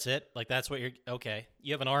 really? That's it? Like, that's what you're... Okay,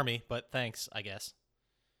 you have an army, but thanks, I guess.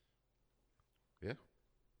 Yeah.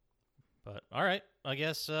 But, all right. I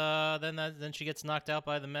guess then she gets knocked out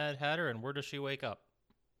by the Mad Hatter, and where does she wake up?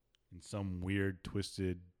 in some weird,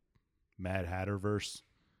 twisted Mad Hatter verse.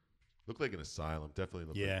 Looked like an asylum. Definitely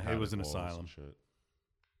looked Yeah, like it was padded an walls and asylum. Shit.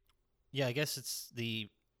 Yeah, I guess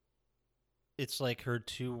it's like her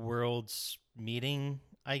two worlds meeting,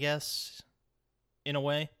 I guess, in a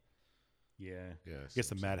way. Yeah, Yeah. I guess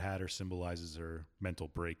the Mad Hatter symbolizes her mental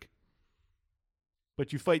break.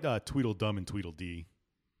 But you fight Tweedledum and Tweedledee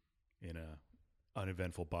in a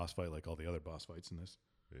uneventful boss fight like all the other boss fights in this.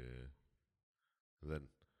 Yeah. And then,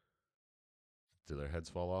 do their heads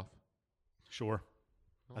fall off? Sure.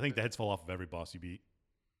 I think the Okay. heads fall off of every boss you beat.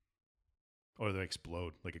 Or they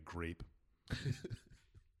explode like a grape. If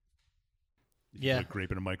you Yeah. put a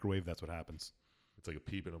grape in a microwave, that's what happens. It's like a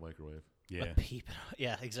peep in a microwave. Yeah. A peep.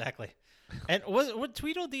 Yeah, exactly. And what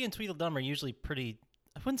Tweedledee and Tweedledum are usually pretty...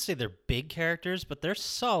 I wouldn't say they're big characters, but they're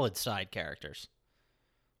solid side characters.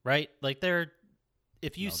 Right? Like, they're...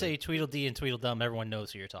 If you No, say Tweedledee and Tweedledum, everyone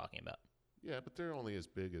knows who you're talking about. Yeah, but they're only as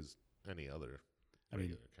big as any other I mean,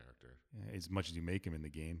 regular character. as much as you make them in the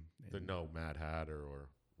game. They're no Mad Hatter or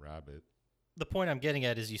Rabbit. The point I'm getting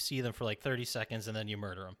at is you see them for like 30 seconds and then you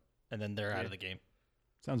murder them. And then they're out Yeah. of the game.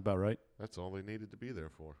 Sounds about right. That's all they needed to be there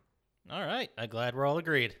for. All right. I'm glad we're all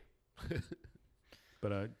agreed.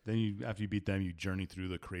 But then after you beat them, you journey through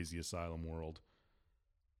the crazy asylum world.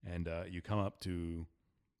 And you come up to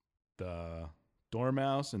the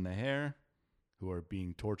Dormouse and the Hare, who are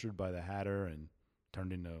being tortured by the Hatter and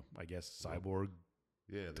turned into, I guess, cyborg.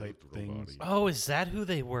 Yeah, they Type looked things. robot-y. Oh, is that who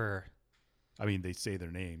they were? I mean, they say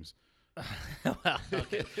their names. Well,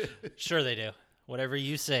 okay. Sure they do. Whatever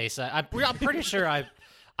you say. So I'm pretty sure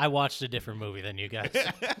I watched a different movie than you guys.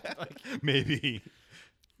 Maybe.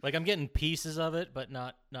 Like I'm getting pieces of it, but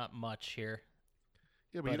not much here.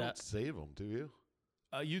 Yeah, but, But, you don't save them, do you?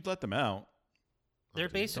 You'd let them out. They're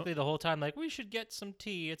do you? basically the whole time like, we should get some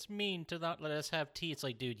tea. It's mean to not let us have tea. It's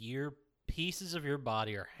like, dude, your pieces of your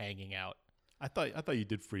body are hanging out. I thought you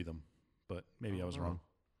did free them, but maybe I was Oh. wrong.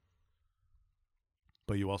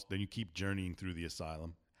 But then you keep journeying through the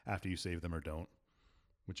asylum after you save them or don't,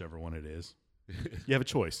 whichever one it is. You have a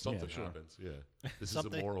choice. Something Yeah, sure. happens. Yeah, this is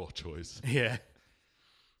Something. a moral choice. Yeah.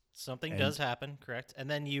 Something And- does happen, correct? And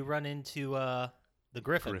then you run into the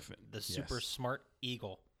Griffin, the super yes. smart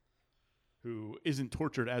eagle. Who isn't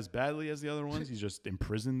tortured as badly as the other ones. He's just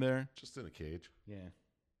imprisoned there. Just in a cage. Yeah.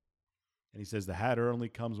 And he says the Hatter only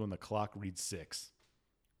comes when the clock reads 6.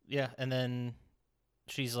 Yeah, and then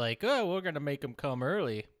she's like, "Oh, we're gonna make him come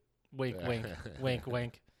early." Wink, wink, wink,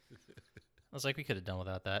 wink. I was like, we could have done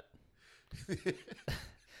without that.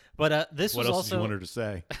 But this What was else did you also want her to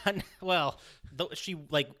say? well, she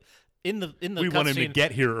like in the We want him to cutscene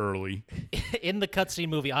get here early. in the cutscene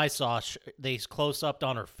movie I saw, they close upped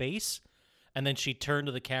on her face, and then she turned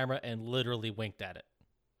to the camera and literally winked at it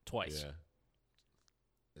twice. Yeah.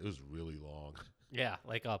 It was really long. Yeah,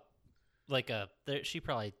 she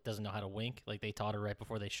probably doesn't know how to wink. Like they taught her right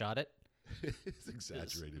before they shot it. It's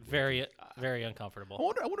exaggerated. It's very uncomfortable.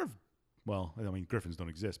 I wonder if, well, I mean, griffins don't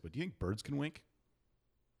exist, but do you think birds can wink?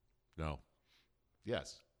 No.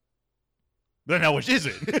 Yes. Then how much is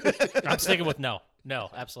it? I'm sticking with no. No,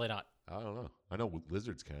 absolutely not. I don't know. I know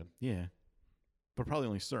lizards can. Yeah, but probably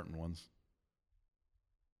only certain ones.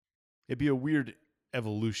 It'd be a weird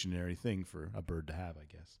evolutionary thing for a bird to have, I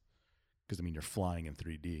guess. Because, I mean, you're flying in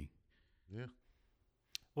 3D. Yeah.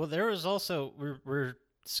 Well, there was also we're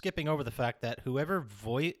skipping over the fact that whoever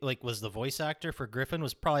was the voice actor for Griffin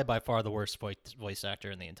was probably by far the worst voice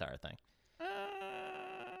actor in the entire thing.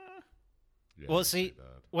 Yeah, Well, I'd see, say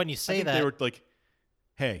that. when you I say think that, they were like,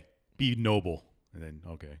 hey, be noble. And then,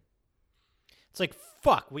 okay. it's like,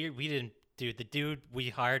 fuck, we didn't, dude. The dude we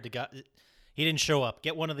hired he didn't show up.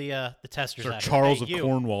 Get one of the testers. Sir out Charles here. of Hey, you,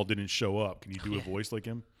 Cornwall didn't show up. Can you do a voice like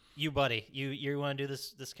him? You, buddy, you want to do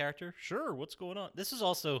this character? Sure. What's going on? This is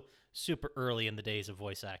also super early in the days of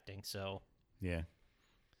voice acting, so Yeah.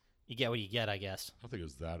 you get what you get, I guess. I don't think it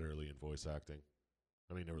was that early in voice acting.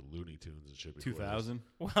 I mean, there were Looney Tunes and shit before this. 2000?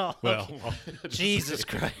 Well, Well, okay. Jesus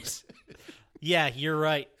Christ. Yeah, you're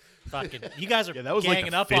right. Fucking, you guys are Yeah, that was like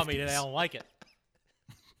ganging the up on me 50s. today. I don't like it.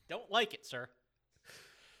 Don't like it, sir.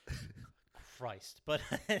 Christ. But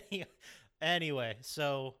anyway,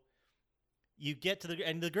 so you get to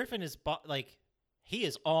the Griffin is he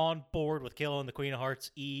is on board with killing the Queen of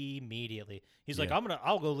Hearts immediately. He's like, Yeah.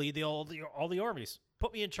 I'll go lead all the armies.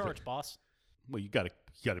 Put me in charge, boss. well, you got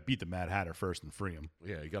to beat the Mad Hatter first and free him.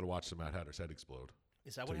 Yeah, you got to watch the Mad Hatter's head explode.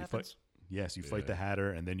 Is that So what you fight- happens? Yes, you fight Yeah. the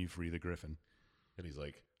Hatter, and then you free the Griffin. And he's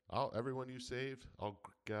like, everyone you saved, I'll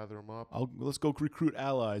gather them up. Let's go recruit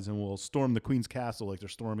allies, and we'll storm the Queen's castle like they're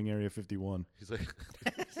storming Area 51. He's like,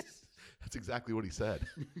 that's exactly what he said.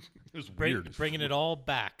 It was weird. Bringing it all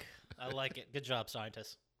back. I like it. Good job,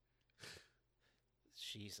 scientists.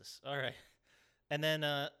 Jesus. All right. And then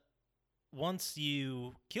once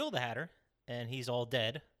you kill the Hatter and he's all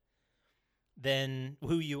dead, then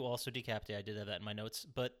who you also decapitate. I did have that in my notes.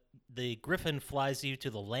 But the Griffin flies you to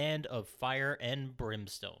the land of fire and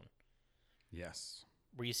brimstone, Yes.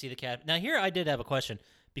 where you see the cat. Now, here I did have a question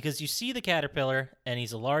because you see the caterpillar and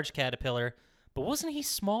he's a large caterpillar, but wasn't he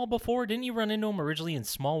small before? Didn't you run into him originally in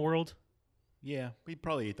Small World? Yeah, he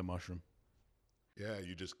probably ate the mushroom. Yeah,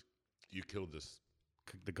 you killed the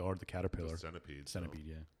The caterpillar. centipede. Centipede,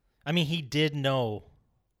 yeah. I mean, he did know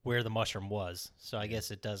where the mushroom was, so I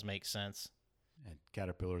guess it does make sense. And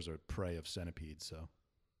caterpillars are prey of centipedes, so.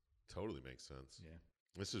 Totally makes sense. Yeah.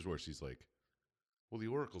 This is where she's like, well, the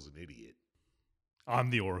Oracle's an idiot. I'm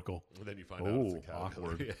the Oracle. And then you find out it's a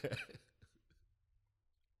caterpillar. Awkward. Yeah.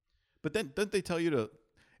 But then don't they tell you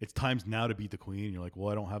it's times now to beat the Queen? And you're like, well,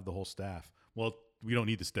 I don't have the whole staff. Well, we don't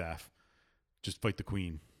need the staff. Just fight the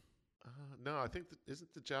Queen. No, I think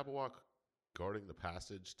isn't the Jabberwock guarding the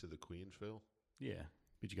passage to the Queen, Phil? Yeah,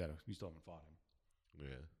 but you still haven't fought him.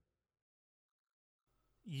 Yeah.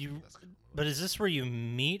 That's kind of But is this where you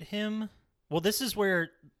meet him? Well, this is where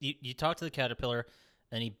you talk to the caterpillar,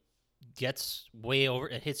 and he gets way over.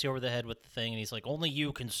 It hits you over the head with the thing, and he's like, "Only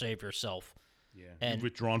you can save yourself." Yeah, And- you've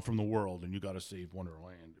withdrawn from the world, and you got to save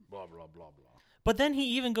Wonderland. Blah blah blah blah. But then he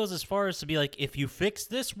even goes as far as to be like, "If you fix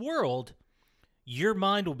this world, your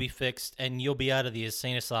mind will be fixed, and you'll be out of the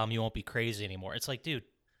insane asylum. You won't be crazy anymore." It's like, dude,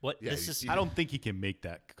 what? Yeah, this you is. see- I don't think he can make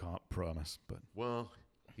that promise, but Well,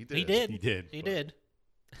 he did. He did. he did. He but did.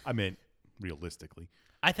 I meant realistically.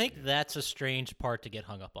 I think that's a strange part to get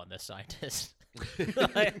hung up on this scientist.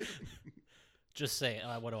 Just saying.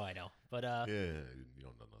 What do I know? But Yeah, you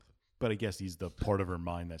don't know nothing. But I guess he's the part of her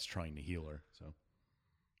mind that's trying to heal her. So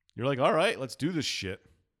you're like, all right, let's do this shit.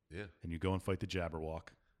 Yeah. And you go and fight the Jabberwock.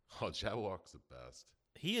 Oh, Jabberwock's the best.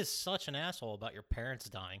 he is such an asshole about your parents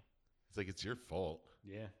dying. It's like it's your fault.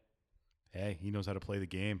 Yeah. Hey, he knows how to play the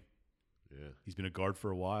game. Yeah. He's been a guard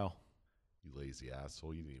for a while. You lazy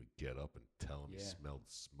asshole. You didn't even get up and tell him you Yeah. smelled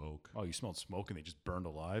smoke. Oh, you smelled smoke and they just burned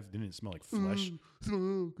alive? Didn't it smell like flesh?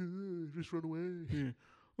 Smoke. Just run away. Yeah.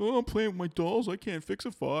 Oh, I'm playing with my dolls. I can't fix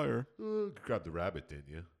a fire. Grabbed the rabbit, didn't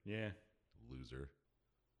you? Yeah. Loser.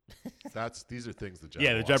 These are things the Jabberwock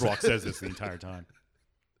Yeah, the Jabberwock says this the entire time.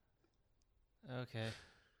 Okay.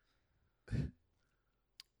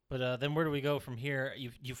 But then where do we go from here?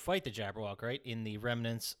 You fight the Jabberwock, right? In the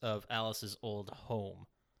remnants of Alice's old home.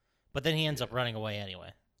 But then he ends up running away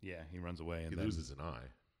anyway. Yeah, he runs away. And He then, loses an eye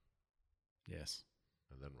Yes.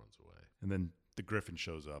 and then runs away. And then the Griffin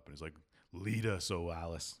shows up and is like, lead us, oh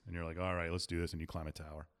Alice. And you're like, all right, let's do this. And you climb a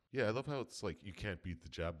tower. Yeah, I love how it's like you can't beat the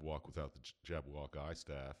Jabberwock without the Jabberwock eye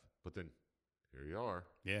staff. But then here you are.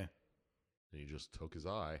 Yeah. and you just took his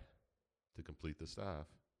eye to complete the staff.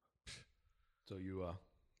 So you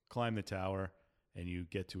climb the tower, and you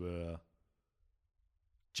get to a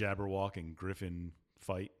Jabberwock and Griffin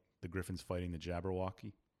fight. The Griffin's fighting the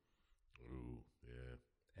Jabberwocky. Ooh, yeah.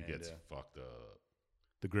 He And, gets fucked up.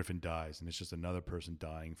 The Griffin dies, and it's just another person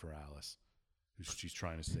dying for Alice, who she's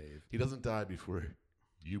trying to save. He doesn't die before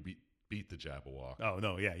you beat the Jabberwock. Oh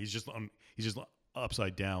no, yeah, he's just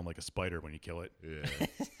upside down like a spider when you kill it. Yeah.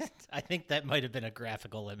 I think that might have been a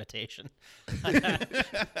graphical limitation.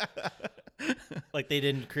 Like they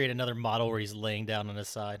didn't create another model where he's laying down on his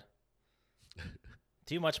side.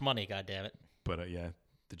 Too much money, goddammit. But yeah,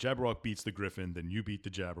 the Jabberwock beats the Griffin, then you beat the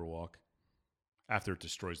Jabberwock after it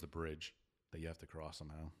destroys the bridge that you have to cross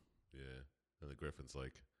somehow. Yeah. And the Griffin's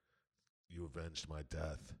like, you avenged my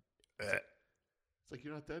death. It's like,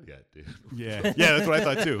 you're not dead yet, dude. Yeah, that's what I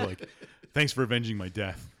thought too. Like, thanks for avenging my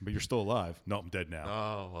death, but you're still alive. No, I'm dead now.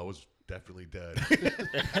 Oh, I was definitely dead.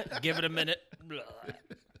 Give it a minute.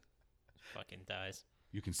 Fucking dies.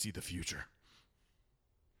 You can see the future.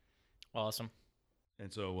 Awesome.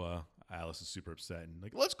 And so Alice is super upset and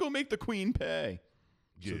like, let's go make the queen pay.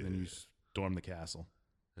 So then you storm the castle.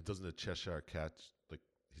 And doesn't the Cheshire Cat, like,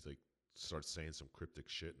 he's like, starts saying some cryptic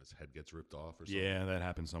shit and his head gets ripped off or something? Yeah, that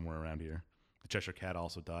happens somewhere around here. The Cheshire Cat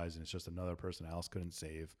also dies, and it's just another person Alice couldn't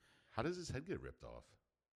save. How does his head get ripped off?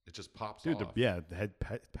 It just pops Dude, off.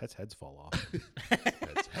 pets' heads fall off.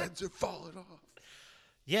 Heads are falling off.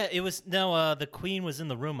 Yeah, it was the queen was in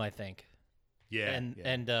the room, I think. Yeah.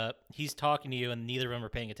 And he's talking to you, and neither of them are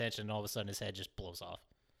paying attention, and all of a sudden his head just blows off.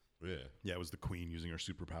 Yeah. Yeah, it was the queen using her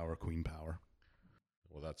superpower, queen power.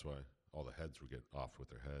 Well, that's why all the heads were getting off with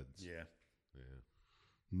their heads. Yeah. Yeah.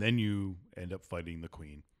 And then you end up fighting the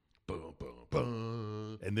queen. Boom, boom,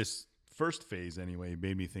 boom. And this first phase, anyway,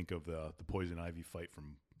 made me think of the Poison Ivy fight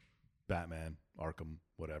from Batman, Arkham,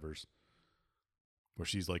 whatever's, where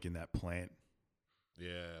she's like in that plant.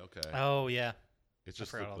 Yeah, okay. Oh yeah, It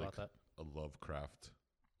just forgot looked all like about a Lovecraft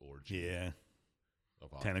orgy. Yeah.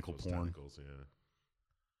 Of Tentacle octopus porn. Tentacles, yeah.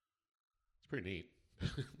 It's pretty neat.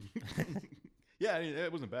 Yeah, I mean,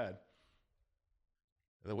 it wasn't bad.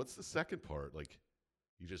 And then what's the second part? Like,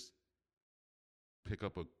 you just pick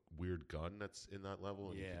up a weird gun that's in that level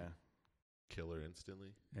and you Yeah. can kill her instantly?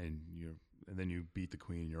 And then you beat the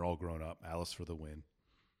queen, and you're all grown up. Alice for the win.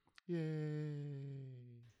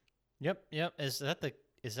 Yay. Yep. Is that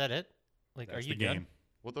it? Like, That's are you the game. done?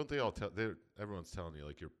 Well, don't they all tell? Everyone's telling you,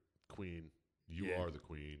 like, you're queen. You Yeah. are the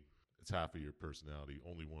queen. It's half of your personality.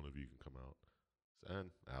 Only one of you can come out.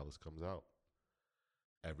 And Alice comes out.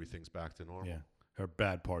 Everything's back to normal. Yeah. Her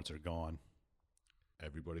bad parts are gone.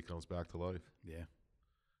 Everybody comes back to life. Yeah.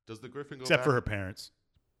 Does the Griffin go Except back? for her parents.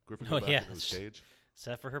 Griffin Oh, go back yeah. into his cage?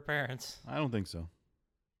 Except for her parents. I don't think so.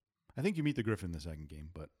 I think you meet the Griffin in the second game,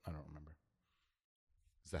 but I don't remember.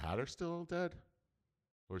 Is the Hatter still dead?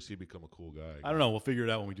 Or has he become a cool guy? I don't know. We'll figure it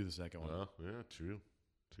out when we do the second one. Oh, yeah, true.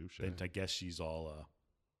 Touche. Then I guess she's all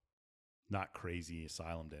not crazy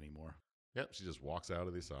asylumed anymore. Yep, she just walks out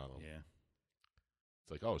of the asylum. Yeah.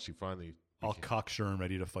 It's like, oh, she finally... All cocksure and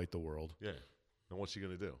ready to fight the world. Yeah. And what's she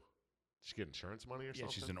going to do? Does she get insurance money or Yeah, something?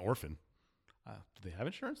 she's an orphan. Do they have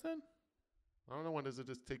insurance then? I don't know. When does it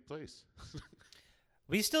just take place?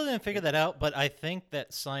 We still didn't figure that out, but I think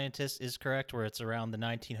that scientist is correct where it's around the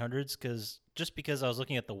 1900s because I was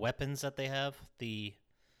looking at the weapons that they have,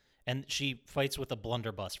 and she fights with a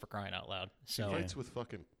blunderbuss for crying out loud. She So fights with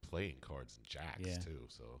fucking playing cards and jacks, Yeah. too.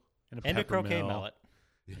 So and a pepper croquet mill. mallet.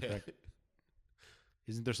 yeah.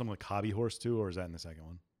 Isn't there something like hobby horse too, or is that in the second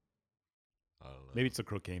one? I don't know. Maybe it's a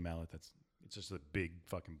croquet mallet. It's just a big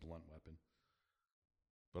fucking blunt weapon.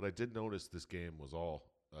 But I did notice this game was all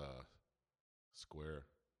square,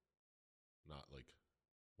 not like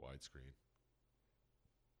widescreen.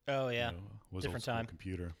 Oh yeah, You know, was Different old school time.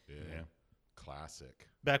 computer. Yeah. Classic.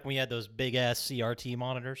 back when we had those big ass CRT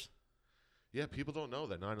monitors. Yeah, people don't know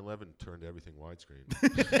that 9/11 turned everything widescreen.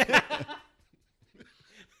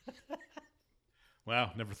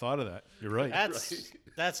 Wow, never thought of that. You're right.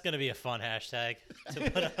 That's gonna be a fun hashtag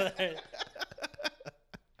to put up there.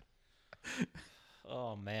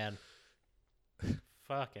 Oh man,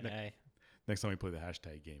 fucking A. Next time we play the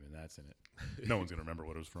hashtag game and that's in it, no one's gonna remember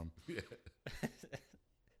what it was from.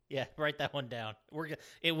 Yeah, write that one down.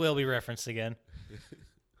 It will be referenced again.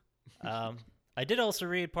 I did also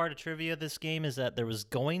read part of trivia of this game is that there was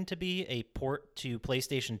going to be a port to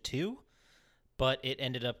PlayStation 2, but it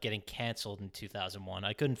ended up getting canceled in 2001.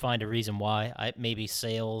 I couldn't find a reason why. Maybe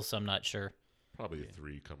sales, I'm not sure. Probably a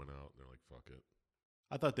 3 coming out. They're like, fuck it.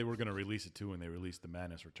 I thought they were gonna release it too when they released the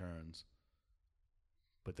Madness Returns,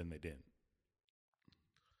 but then they didn't.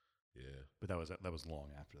 Yeah. But that was long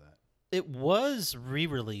after that. It was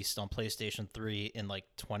re-released on PlayStation 3 in like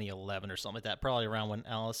 2011 or something like that, probably around when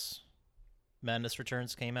Alice Madness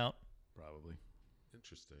Returns came out. Probably.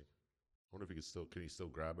 Interesting. I wonder if can you still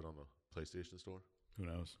grab it on the PlayStation Store? Who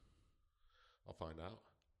knows? I'll find out.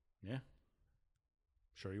 Yeah.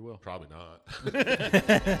 Sure you will. Probably not.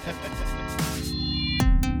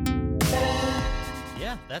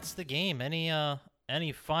 Yeah, that's the game.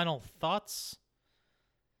 Any final thoughts?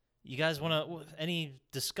 You guys want to any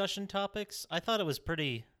discussion topics? I thought it was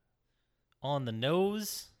pretty on the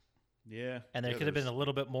nose, Yeah. and there Yeah, could have been a there's-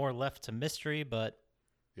 little bit more left to mystery, but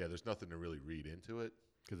Yeah, there's nothing to really read into it.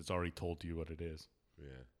 Because it's already told you what it is.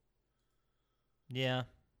 Yeah, yeah.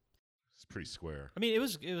 it's pretty square. I mean, it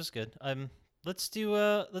was good.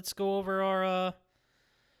 Let's go over our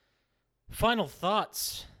final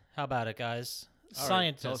thoughts. How about it, guys? All right,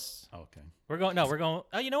 Scientists. tell us- okay. We're going.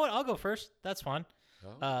 You know what? I'll go first. That's fine.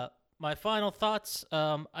 Oh, My final thoughts.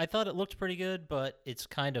 I thought it looked pretty good, but it's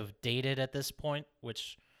kind of dated at this point,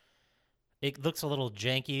 which it looks a little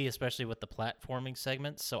janky, especially with the platforming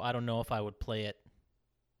segments. So I don't know if I would play it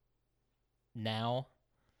now.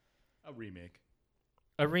 A remake.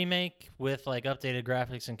 A remake with like updated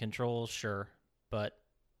graphics and controls, sure, but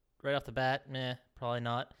right off the bat, meh, probably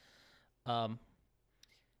not.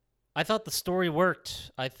 I thought the story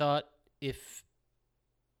worked. I thought if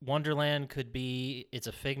Wonderland could be, it's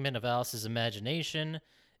a figment of Alice's imagination.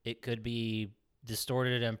 It could be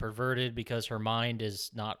distorted and perverted because her mind is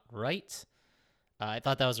not right. I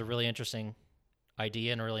thought that was a really interesting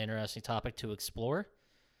idea and a really interesting topic to explore.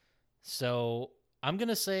 So I'm going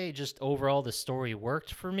to say just overall the story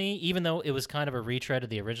worked for me, even though it was kind of a retread of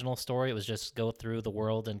the original story. It was just go through the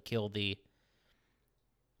world and kill the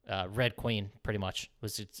Red Queen, pretty much.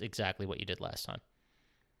 It's exactly what you did last time.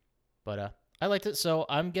 But I liked it. So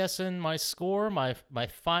I'm guessing my score, my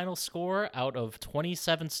final score out of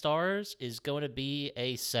 27 stars is going to be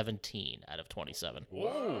a 17 out of 27.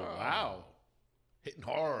 wow. Hitting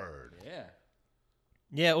hard. Yeah.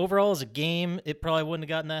 Yeah, overall as a game, it probably wouldn't have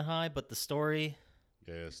gotten that high, but the story.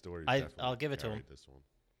 Yeah, story. I'll give it to him. carried this one.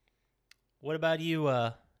 What about you,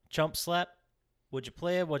 Chump Slap? Would you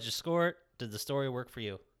play it? Would you score it? Did the story work for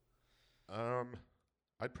you?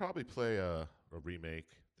 I'd probably play a remake.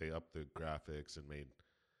 They upped the graphics and made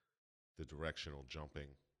the directional jumping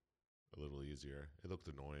a little easier. It looked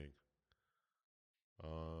annoying.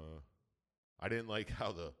 I didn't like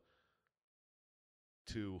how the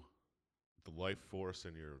life force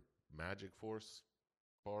and your magic force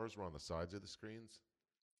bars were on the sides of the screens.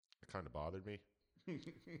 It kind of bothered me.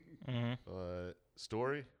 Mm-hmm. But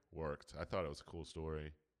story worked. I thought it was a cool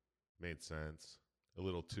story. Made sense. A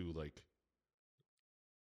little too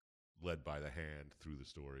led by the hand through the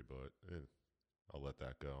story, but I'll let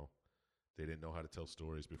that go. They didn't know how to tell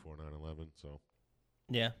stories before 9/11, so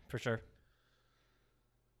Yeah, for sure.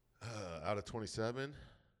 out of 27,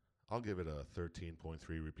 I'll give it a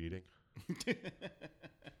 13.3 repeating.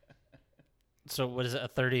 So what is it, a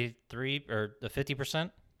 33 or a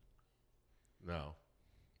 50%? No,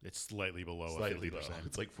 It's slightly below slightly a low. 50%.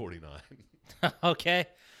 It's like 49. Okay,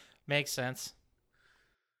 makes sense.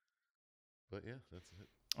 But yeah, that's it.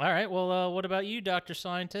 All right, well, what about you, Dr.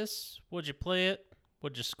 Scientist? Would you play it?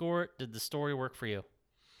 Would you score it? Did the story work for you?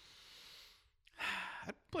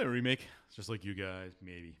 I'd play a remake, just like you guys.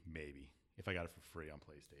 Maybe, if I got it for free on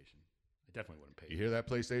PlayStation, I definitely wouldn't pay. You hear that,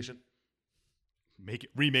 PlayStation?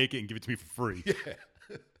 Remake it, and give it to me for free.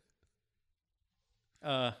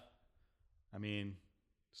 Yeah. I mean,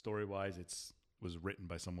 story-wise, was written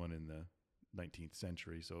by someone in the 19th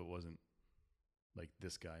century, so it wasn't like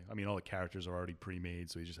this guy. I mean, all the characters are already pre-made,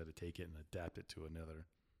 so he just had to take it and adapt it to another.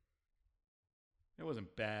 It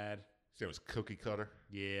wasn't bad. So it was cookie cutter.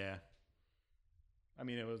 Yeah. I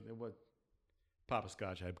mean, it was. Papa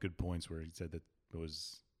Scotch had good points where he said that it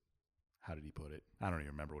was. How did he put it? I don't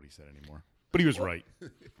even remember what he said anymore. But he was right.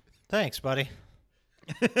 Thanks, buddy.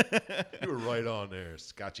 You were right on there,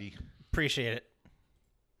 Scotchy. Appreciate it.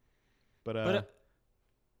 But But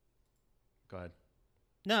go ahead.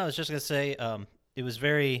 no, I was just gonna say, it was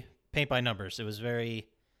very paint by numbers. It was very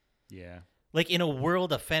Yeah. like in a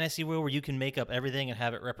world, a fantasy world where you can make up everything and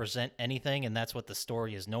have it represent anything, and that's what the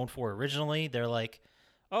story is known for originally. They're like,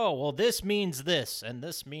 oh, well, this means this, and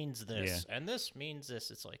this means this, and this means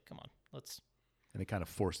this. It's like, come on, let's. And they kind of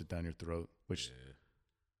forced it down your throat, which Yeah.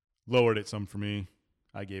 lowered it some for me.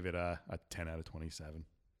 I gave it a 10 out of 27.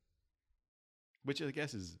 Which I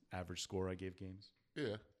guess is average score I gave games.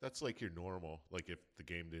 Yeah, that's like your normal. Like if the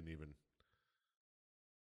game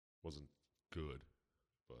wasn't good,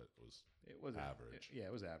 but was It was average. Yeah,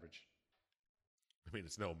 it was average. I mean,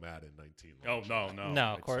 it's no Madden 19. Oh, no. No,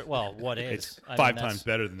 of It's- course. Well, what is? It's I mean, five that's times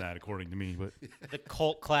better than that, according to me. But the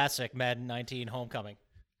cult classic Madden 19 Homecoming.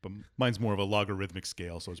 mine's more of a logarithmic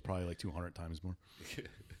scale, so it's probably like 200 times more.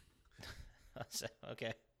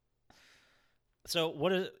 Okay. So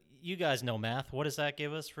what is you guys know math? What does that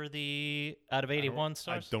give us for the out of 81 I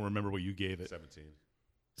stars? don't remember what you gave it. 17.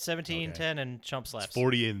 17, Okay. 10, and chump It's slaps.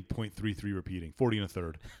 40.33 repeating. 40 and a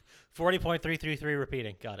third. 40.333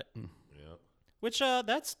 repeating. Got it. Yeah. Which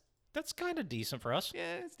that's kind of decent for us.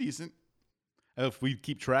 Yeah, it's decent. If we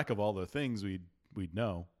keep track of all the things, we'd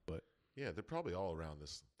know. But Yeah, they're probably all around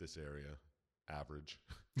this area, average.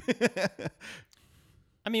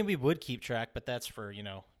 I mean, we would keep track, but that's for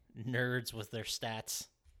nerds with their stats.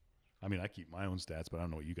 I mean, I keep my own stats, but I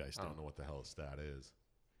don't know what you guys do. I don't know what the hell a stat is.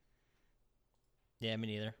 Yeah, me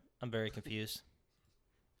neither. I'm very confused.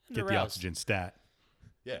 And Get the aroused. oxygen stat.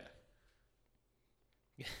 Yeah.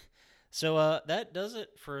 So that does it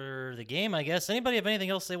for the game, I guess. Anybody have anything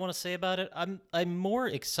else they want to say about it? I'm more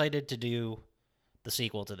excited to do the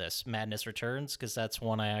sequel to this, Madness Returns, because that's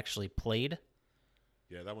one I actually played.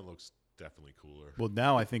 Yeah, that one looks definitely cooler. Well,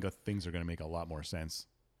 now I think things are going to make a lot more sense.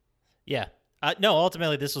 Yeah. No,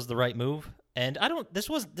 ultimately this was the right move, and this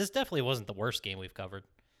definitely wasn't the worst game we've covered.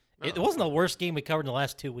 It wasn't the worst game we covered in the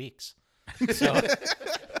last 2 weeks.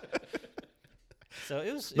 So,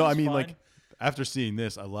 it was. No, was I mean, fine. like, after seeing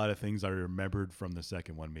this, a lot of things I remembered from the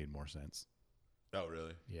second one made more sense. Oh,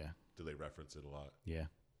 really? Yeah. Do they reference it a lot? Yeah.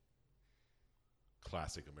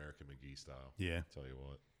 Classic American McGee style. Yeah. Tell you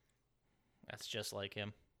what. That's just like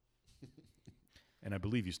him. And I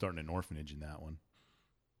believe you start in an orphanage in that one.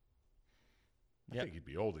 I Yep. think you'd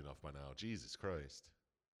be old enough by now. Jesus Christ.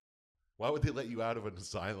 Why would they let you out of an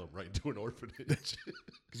asylum right into an orphanage?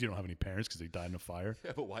 Because you don't have any parents because they died in a fire.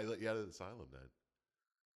 Yeah, but why let you out of the asylum then?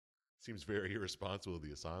 Seems very irresponsible of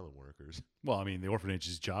the asylum workers. Well, I mean, the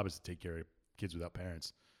orphanage's job is to take care of kids without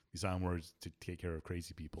parents. The asylum worker is to take care of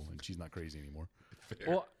crazy people, and she's not crazy anymore. Fair.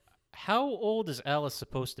 Well, how old is Alice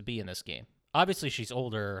supposed to be in this game? Obviously, she's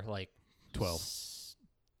older, like 12.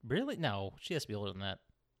 Really? No, she has to be older than that.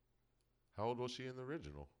 How old was she in the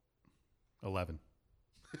original? 11.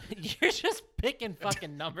 You're just picking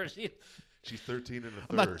fucking numbers. She's 13 and a third.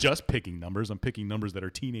 I'm not just picking numbers. I'm picking numbers that are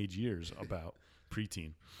teenage years, about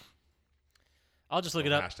preteen. I'll just look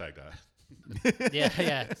it up. Hashtag that.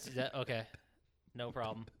 Yeah. Okay, no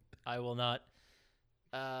problem. I will not.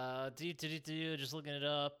 Just looking it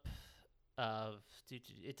up.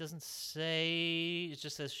 It doesn't say. It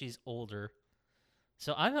just says she's older.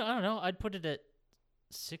 So I don't know. I'd put it at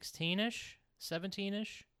 16ish,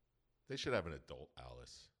 17ish. They should have an adult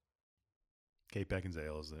Alice. Kate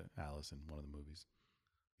Beckinsale is the Alice in one of the movies.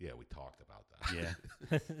 Yeah, we talked about that.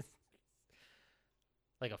 Yeah.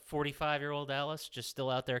 Like a 45-year-old Alice, just still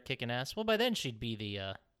out there kicking ass. Well, by then she'd be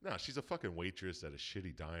the. No, she's a fucking waitress at a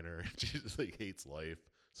shitty diner. She just like hates life.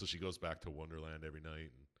 So she goes back to Wonderland every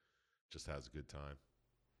night and just has a good time.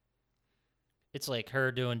 It's like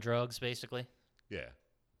her doing drugs, basically. Yeah,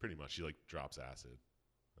 pretty much. She like drops acid.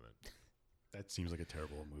 And then, That seems like a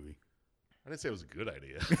terrible movie. I didn't say it was a good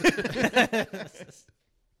idea.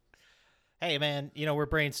 Hey, man, we're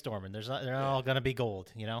brainstorming. They're not all gonna be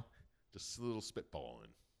gold, Just a little spitballing.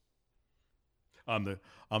 I'm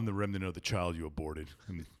the remnant of the child you aborted.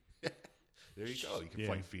 There you go. You can Yeah,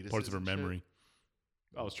 fight fetuses. parts of her and shit. memory.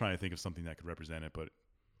 I was trying to think of something that could represent it, but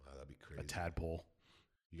Wow, that'd be crazy. a tadpole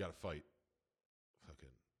You got to fight fucking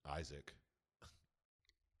Isaac.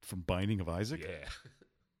 from Binding of Isaac. Yeah.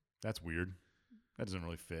 That's weird. That doesn't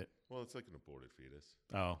really fit. Well, it's like an aborted fetus.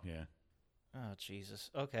 Oh yeah. Oh, Jesus.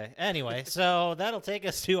 Okay. Anyway, so that'll take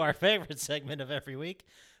us to our favorite segment of every week,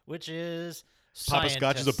 which is Papa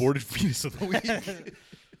Scotch's Scientists. aborted fetus of the week.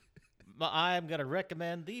 I'm going to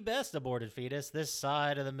recommend the best aborted fetus this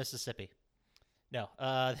side of the Mississippi. No,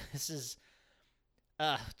 this is...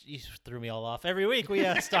 you threw me all off. Every week we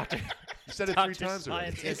ask Dr. You said it Dr. 3 times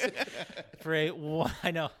already. Scientist for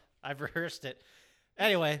I know. I've rehearsed it.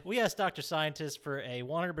 Anyway, we ask Dr. Scientist for a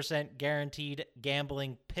 100% guaranteed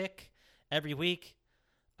gambling pick every week.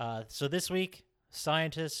 So this week,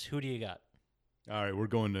 Scientist, who do you got? All right, we're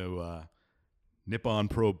going to Nippon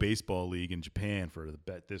Pro Baseball League in Japan for the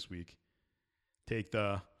bet this week. Take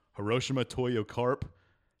the Hiroshima Toyo Carp,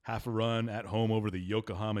 half a run at home over the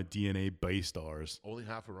Yokohama DNA Bay Stars. Only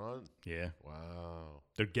half a run? Yeah, Wow.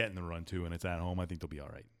 they're getting the run too, and it's at home. I think they'll be all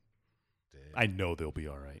right. Damn. I know they'll be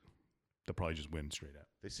all right. They'll probably just win straight up.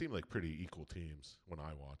 They seem like pretty equal teams when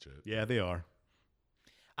I watch it. Yeah, they are.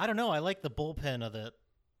 I don't know. I like the bullpen of the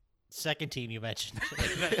second team you mentioned.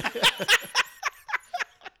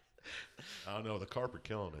 I don't know. The Carp are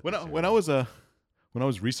killing it. When this I, year. when I was when I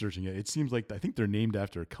was researching it, it seems like I think they're named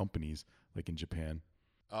after companies, like in Japan,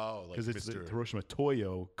 Oh, like because it's the Mr. Hiroshima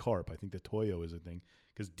Toyo Carp. I think the Toyo is a thing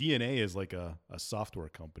because DNA is like a software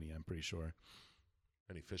company. I'm pretty sure.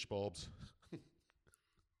 Any fish bulbs?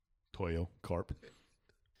 Toyo Carp.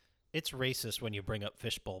 It's racist when you bring up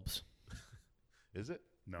fish bulbs. Is it?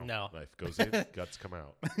 No. No. Knife goes in, guts come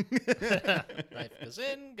out. Knife goes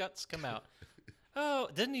in, guts come out. Oh,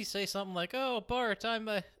 didn't he say something like, "Oh, Bart, I'm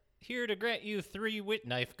here to grant you 3 wit."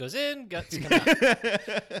 Knife goes in, guts come out.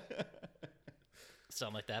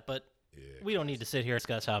 Something like that. But Yeah. we don't need to sit here and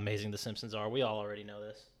discuss how amazing The Simpsons are. We all already know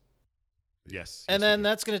this. Yes. And then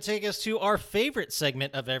that's going to take us to our favorite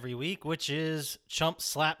segment of every week, which is Chump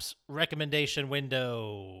Slap's recommendation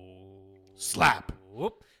window. Slap.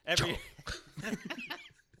 Whoop.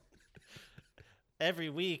 Every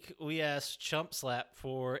week, we ask Chump Slap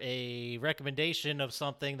for a recommendation of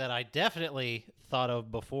something that I definitely thought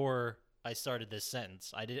of before I started this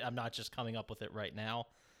sentence. I'm not just coming up with it right now,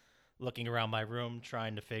 looking around my room,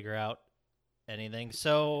 trying to figure out anything.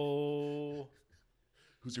 So...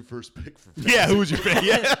 Who's your first pick for Yeah, who was your favorite?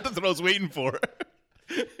 Yeah, that's what I was waiting for.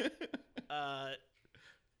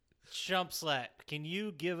 Chump Slap, can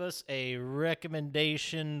you give us a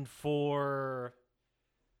recommendation for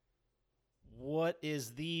what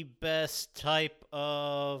is the best type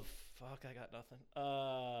of... Fuck, I got nothing.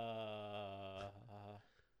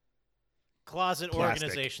 Closet Plastic.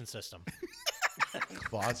 organization system.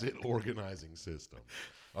 Closet organizing system.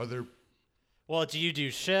 Are there... Well, do you do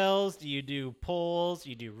shelves? Do you do pulls? Do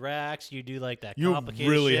you do racks? Do you do like that You complicated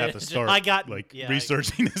really shit? have to start Yeah,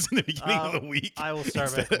 researching this in the beginning of the week. I will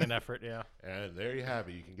start making an effort, yeah. And there you have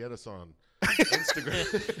it. You can get us on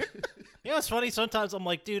Instagram. You know, it's funny. Sometimes I'm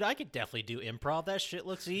like, dude, I could definitely do improv. That shit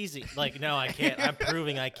looks easy. Like, no, I can't. I'm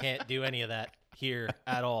proving I can't do any of that here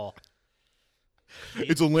at all.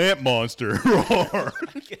 It's a lamp monster.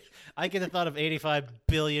 I could have thought of 85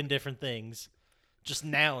 billion different things. Just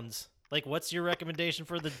nouns. Like, what's your recommendation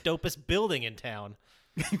for the dopest building in town?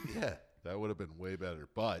 Yeah, that would have been way better.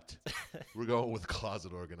 But we're going with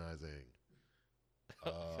closet organizing.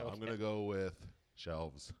 I'm going to go with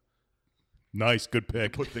shelves. Nice, good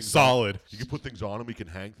pick. Put things Solid. You can put things on them. You can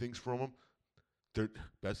hang things from them. They're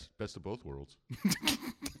best of both worlds.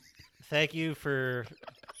 Thank you for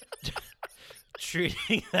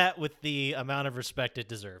treating that with the amount of respect it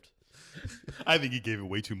deserved. I think he gave it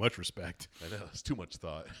way too much respect. I know, it's too much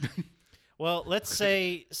thought. Well, let's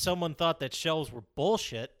say someone thought that shelves were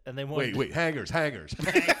bullshit, and they wanted Wait, hangers.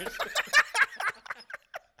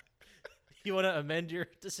 You want to amend your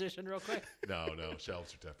decision real quick? No,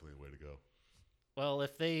 shelves are definitely the way to go. Well,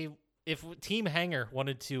 if Team Hanger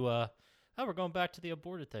wanted to, we're going back to the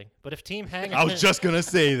aborted thing. But if Team Hanger, I was just gonna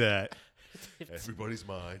say that. Everybody's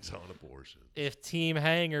mind's on abortion. If Team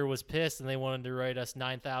Hanger was pissed and they wanted to write us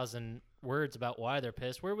 9,000 words about why they're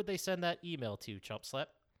pissed, where would they send that email to, Chump Slap?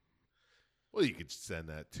 Well, you could send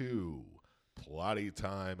that to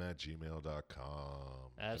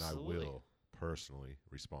plottytime@gmail.com. Absolutely. And I will personally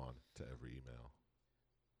respond to every email.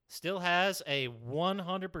 Still has a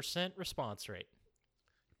 100% response rate.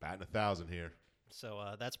 Batting 1,000 here.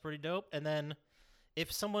 So that's pretty dope. And then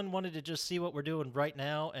if someone wanted to just see what we're doing right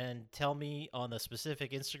now and tell me on the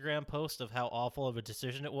specific Instagram post of how awful of a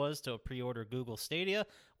decision it was to pre-order Google Stadia,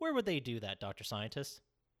 where would they do that, Dr. Scientist?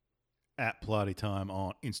 At Plotty Time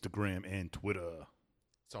on Instagram and Twitter.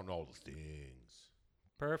 It's on all the things.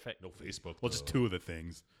 Perfect. No Facebook. Well, just though. 2 of the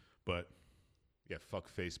things, but Yeah,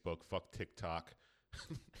 fuck Facebook, fuck TikTok.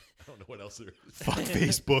 I don't know what else there is. fuck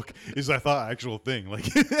Facebook is I thought actual thing.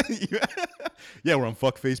 Like, yeah, we're on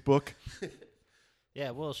fuck Facebook.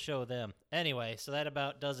 Yeah, we'll show them. Anyway, so that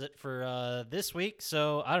about does it for this week.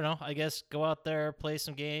 So, I don't know. I guess go out there, play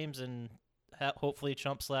some games, and hopefully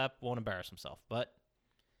Chump Slap won't embarrass himself. But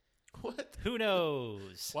What? who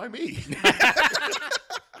knows? Why me?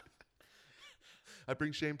 I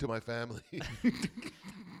bring shame to my family.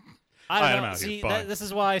 I don't I'm know. out here. See, Bye. this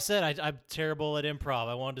is why I said I'm terrible at improv.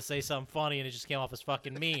 I wanted to say something funny, and it just came off as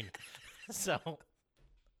fucking mean. So, all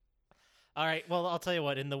right. Well, I'll tell you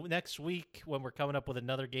what. In the next week, when we're coming up with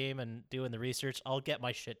another game and doing the research, I'll get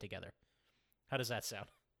my shit together. How does that sound?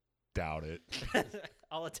 Doubt it.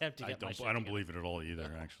 I'll attempt to get my shit I don't together. believe it at all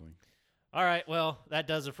either, actually. All right. Well, that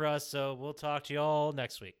does it for us. So we'll talk to you all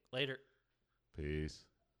next week. Later. Peace.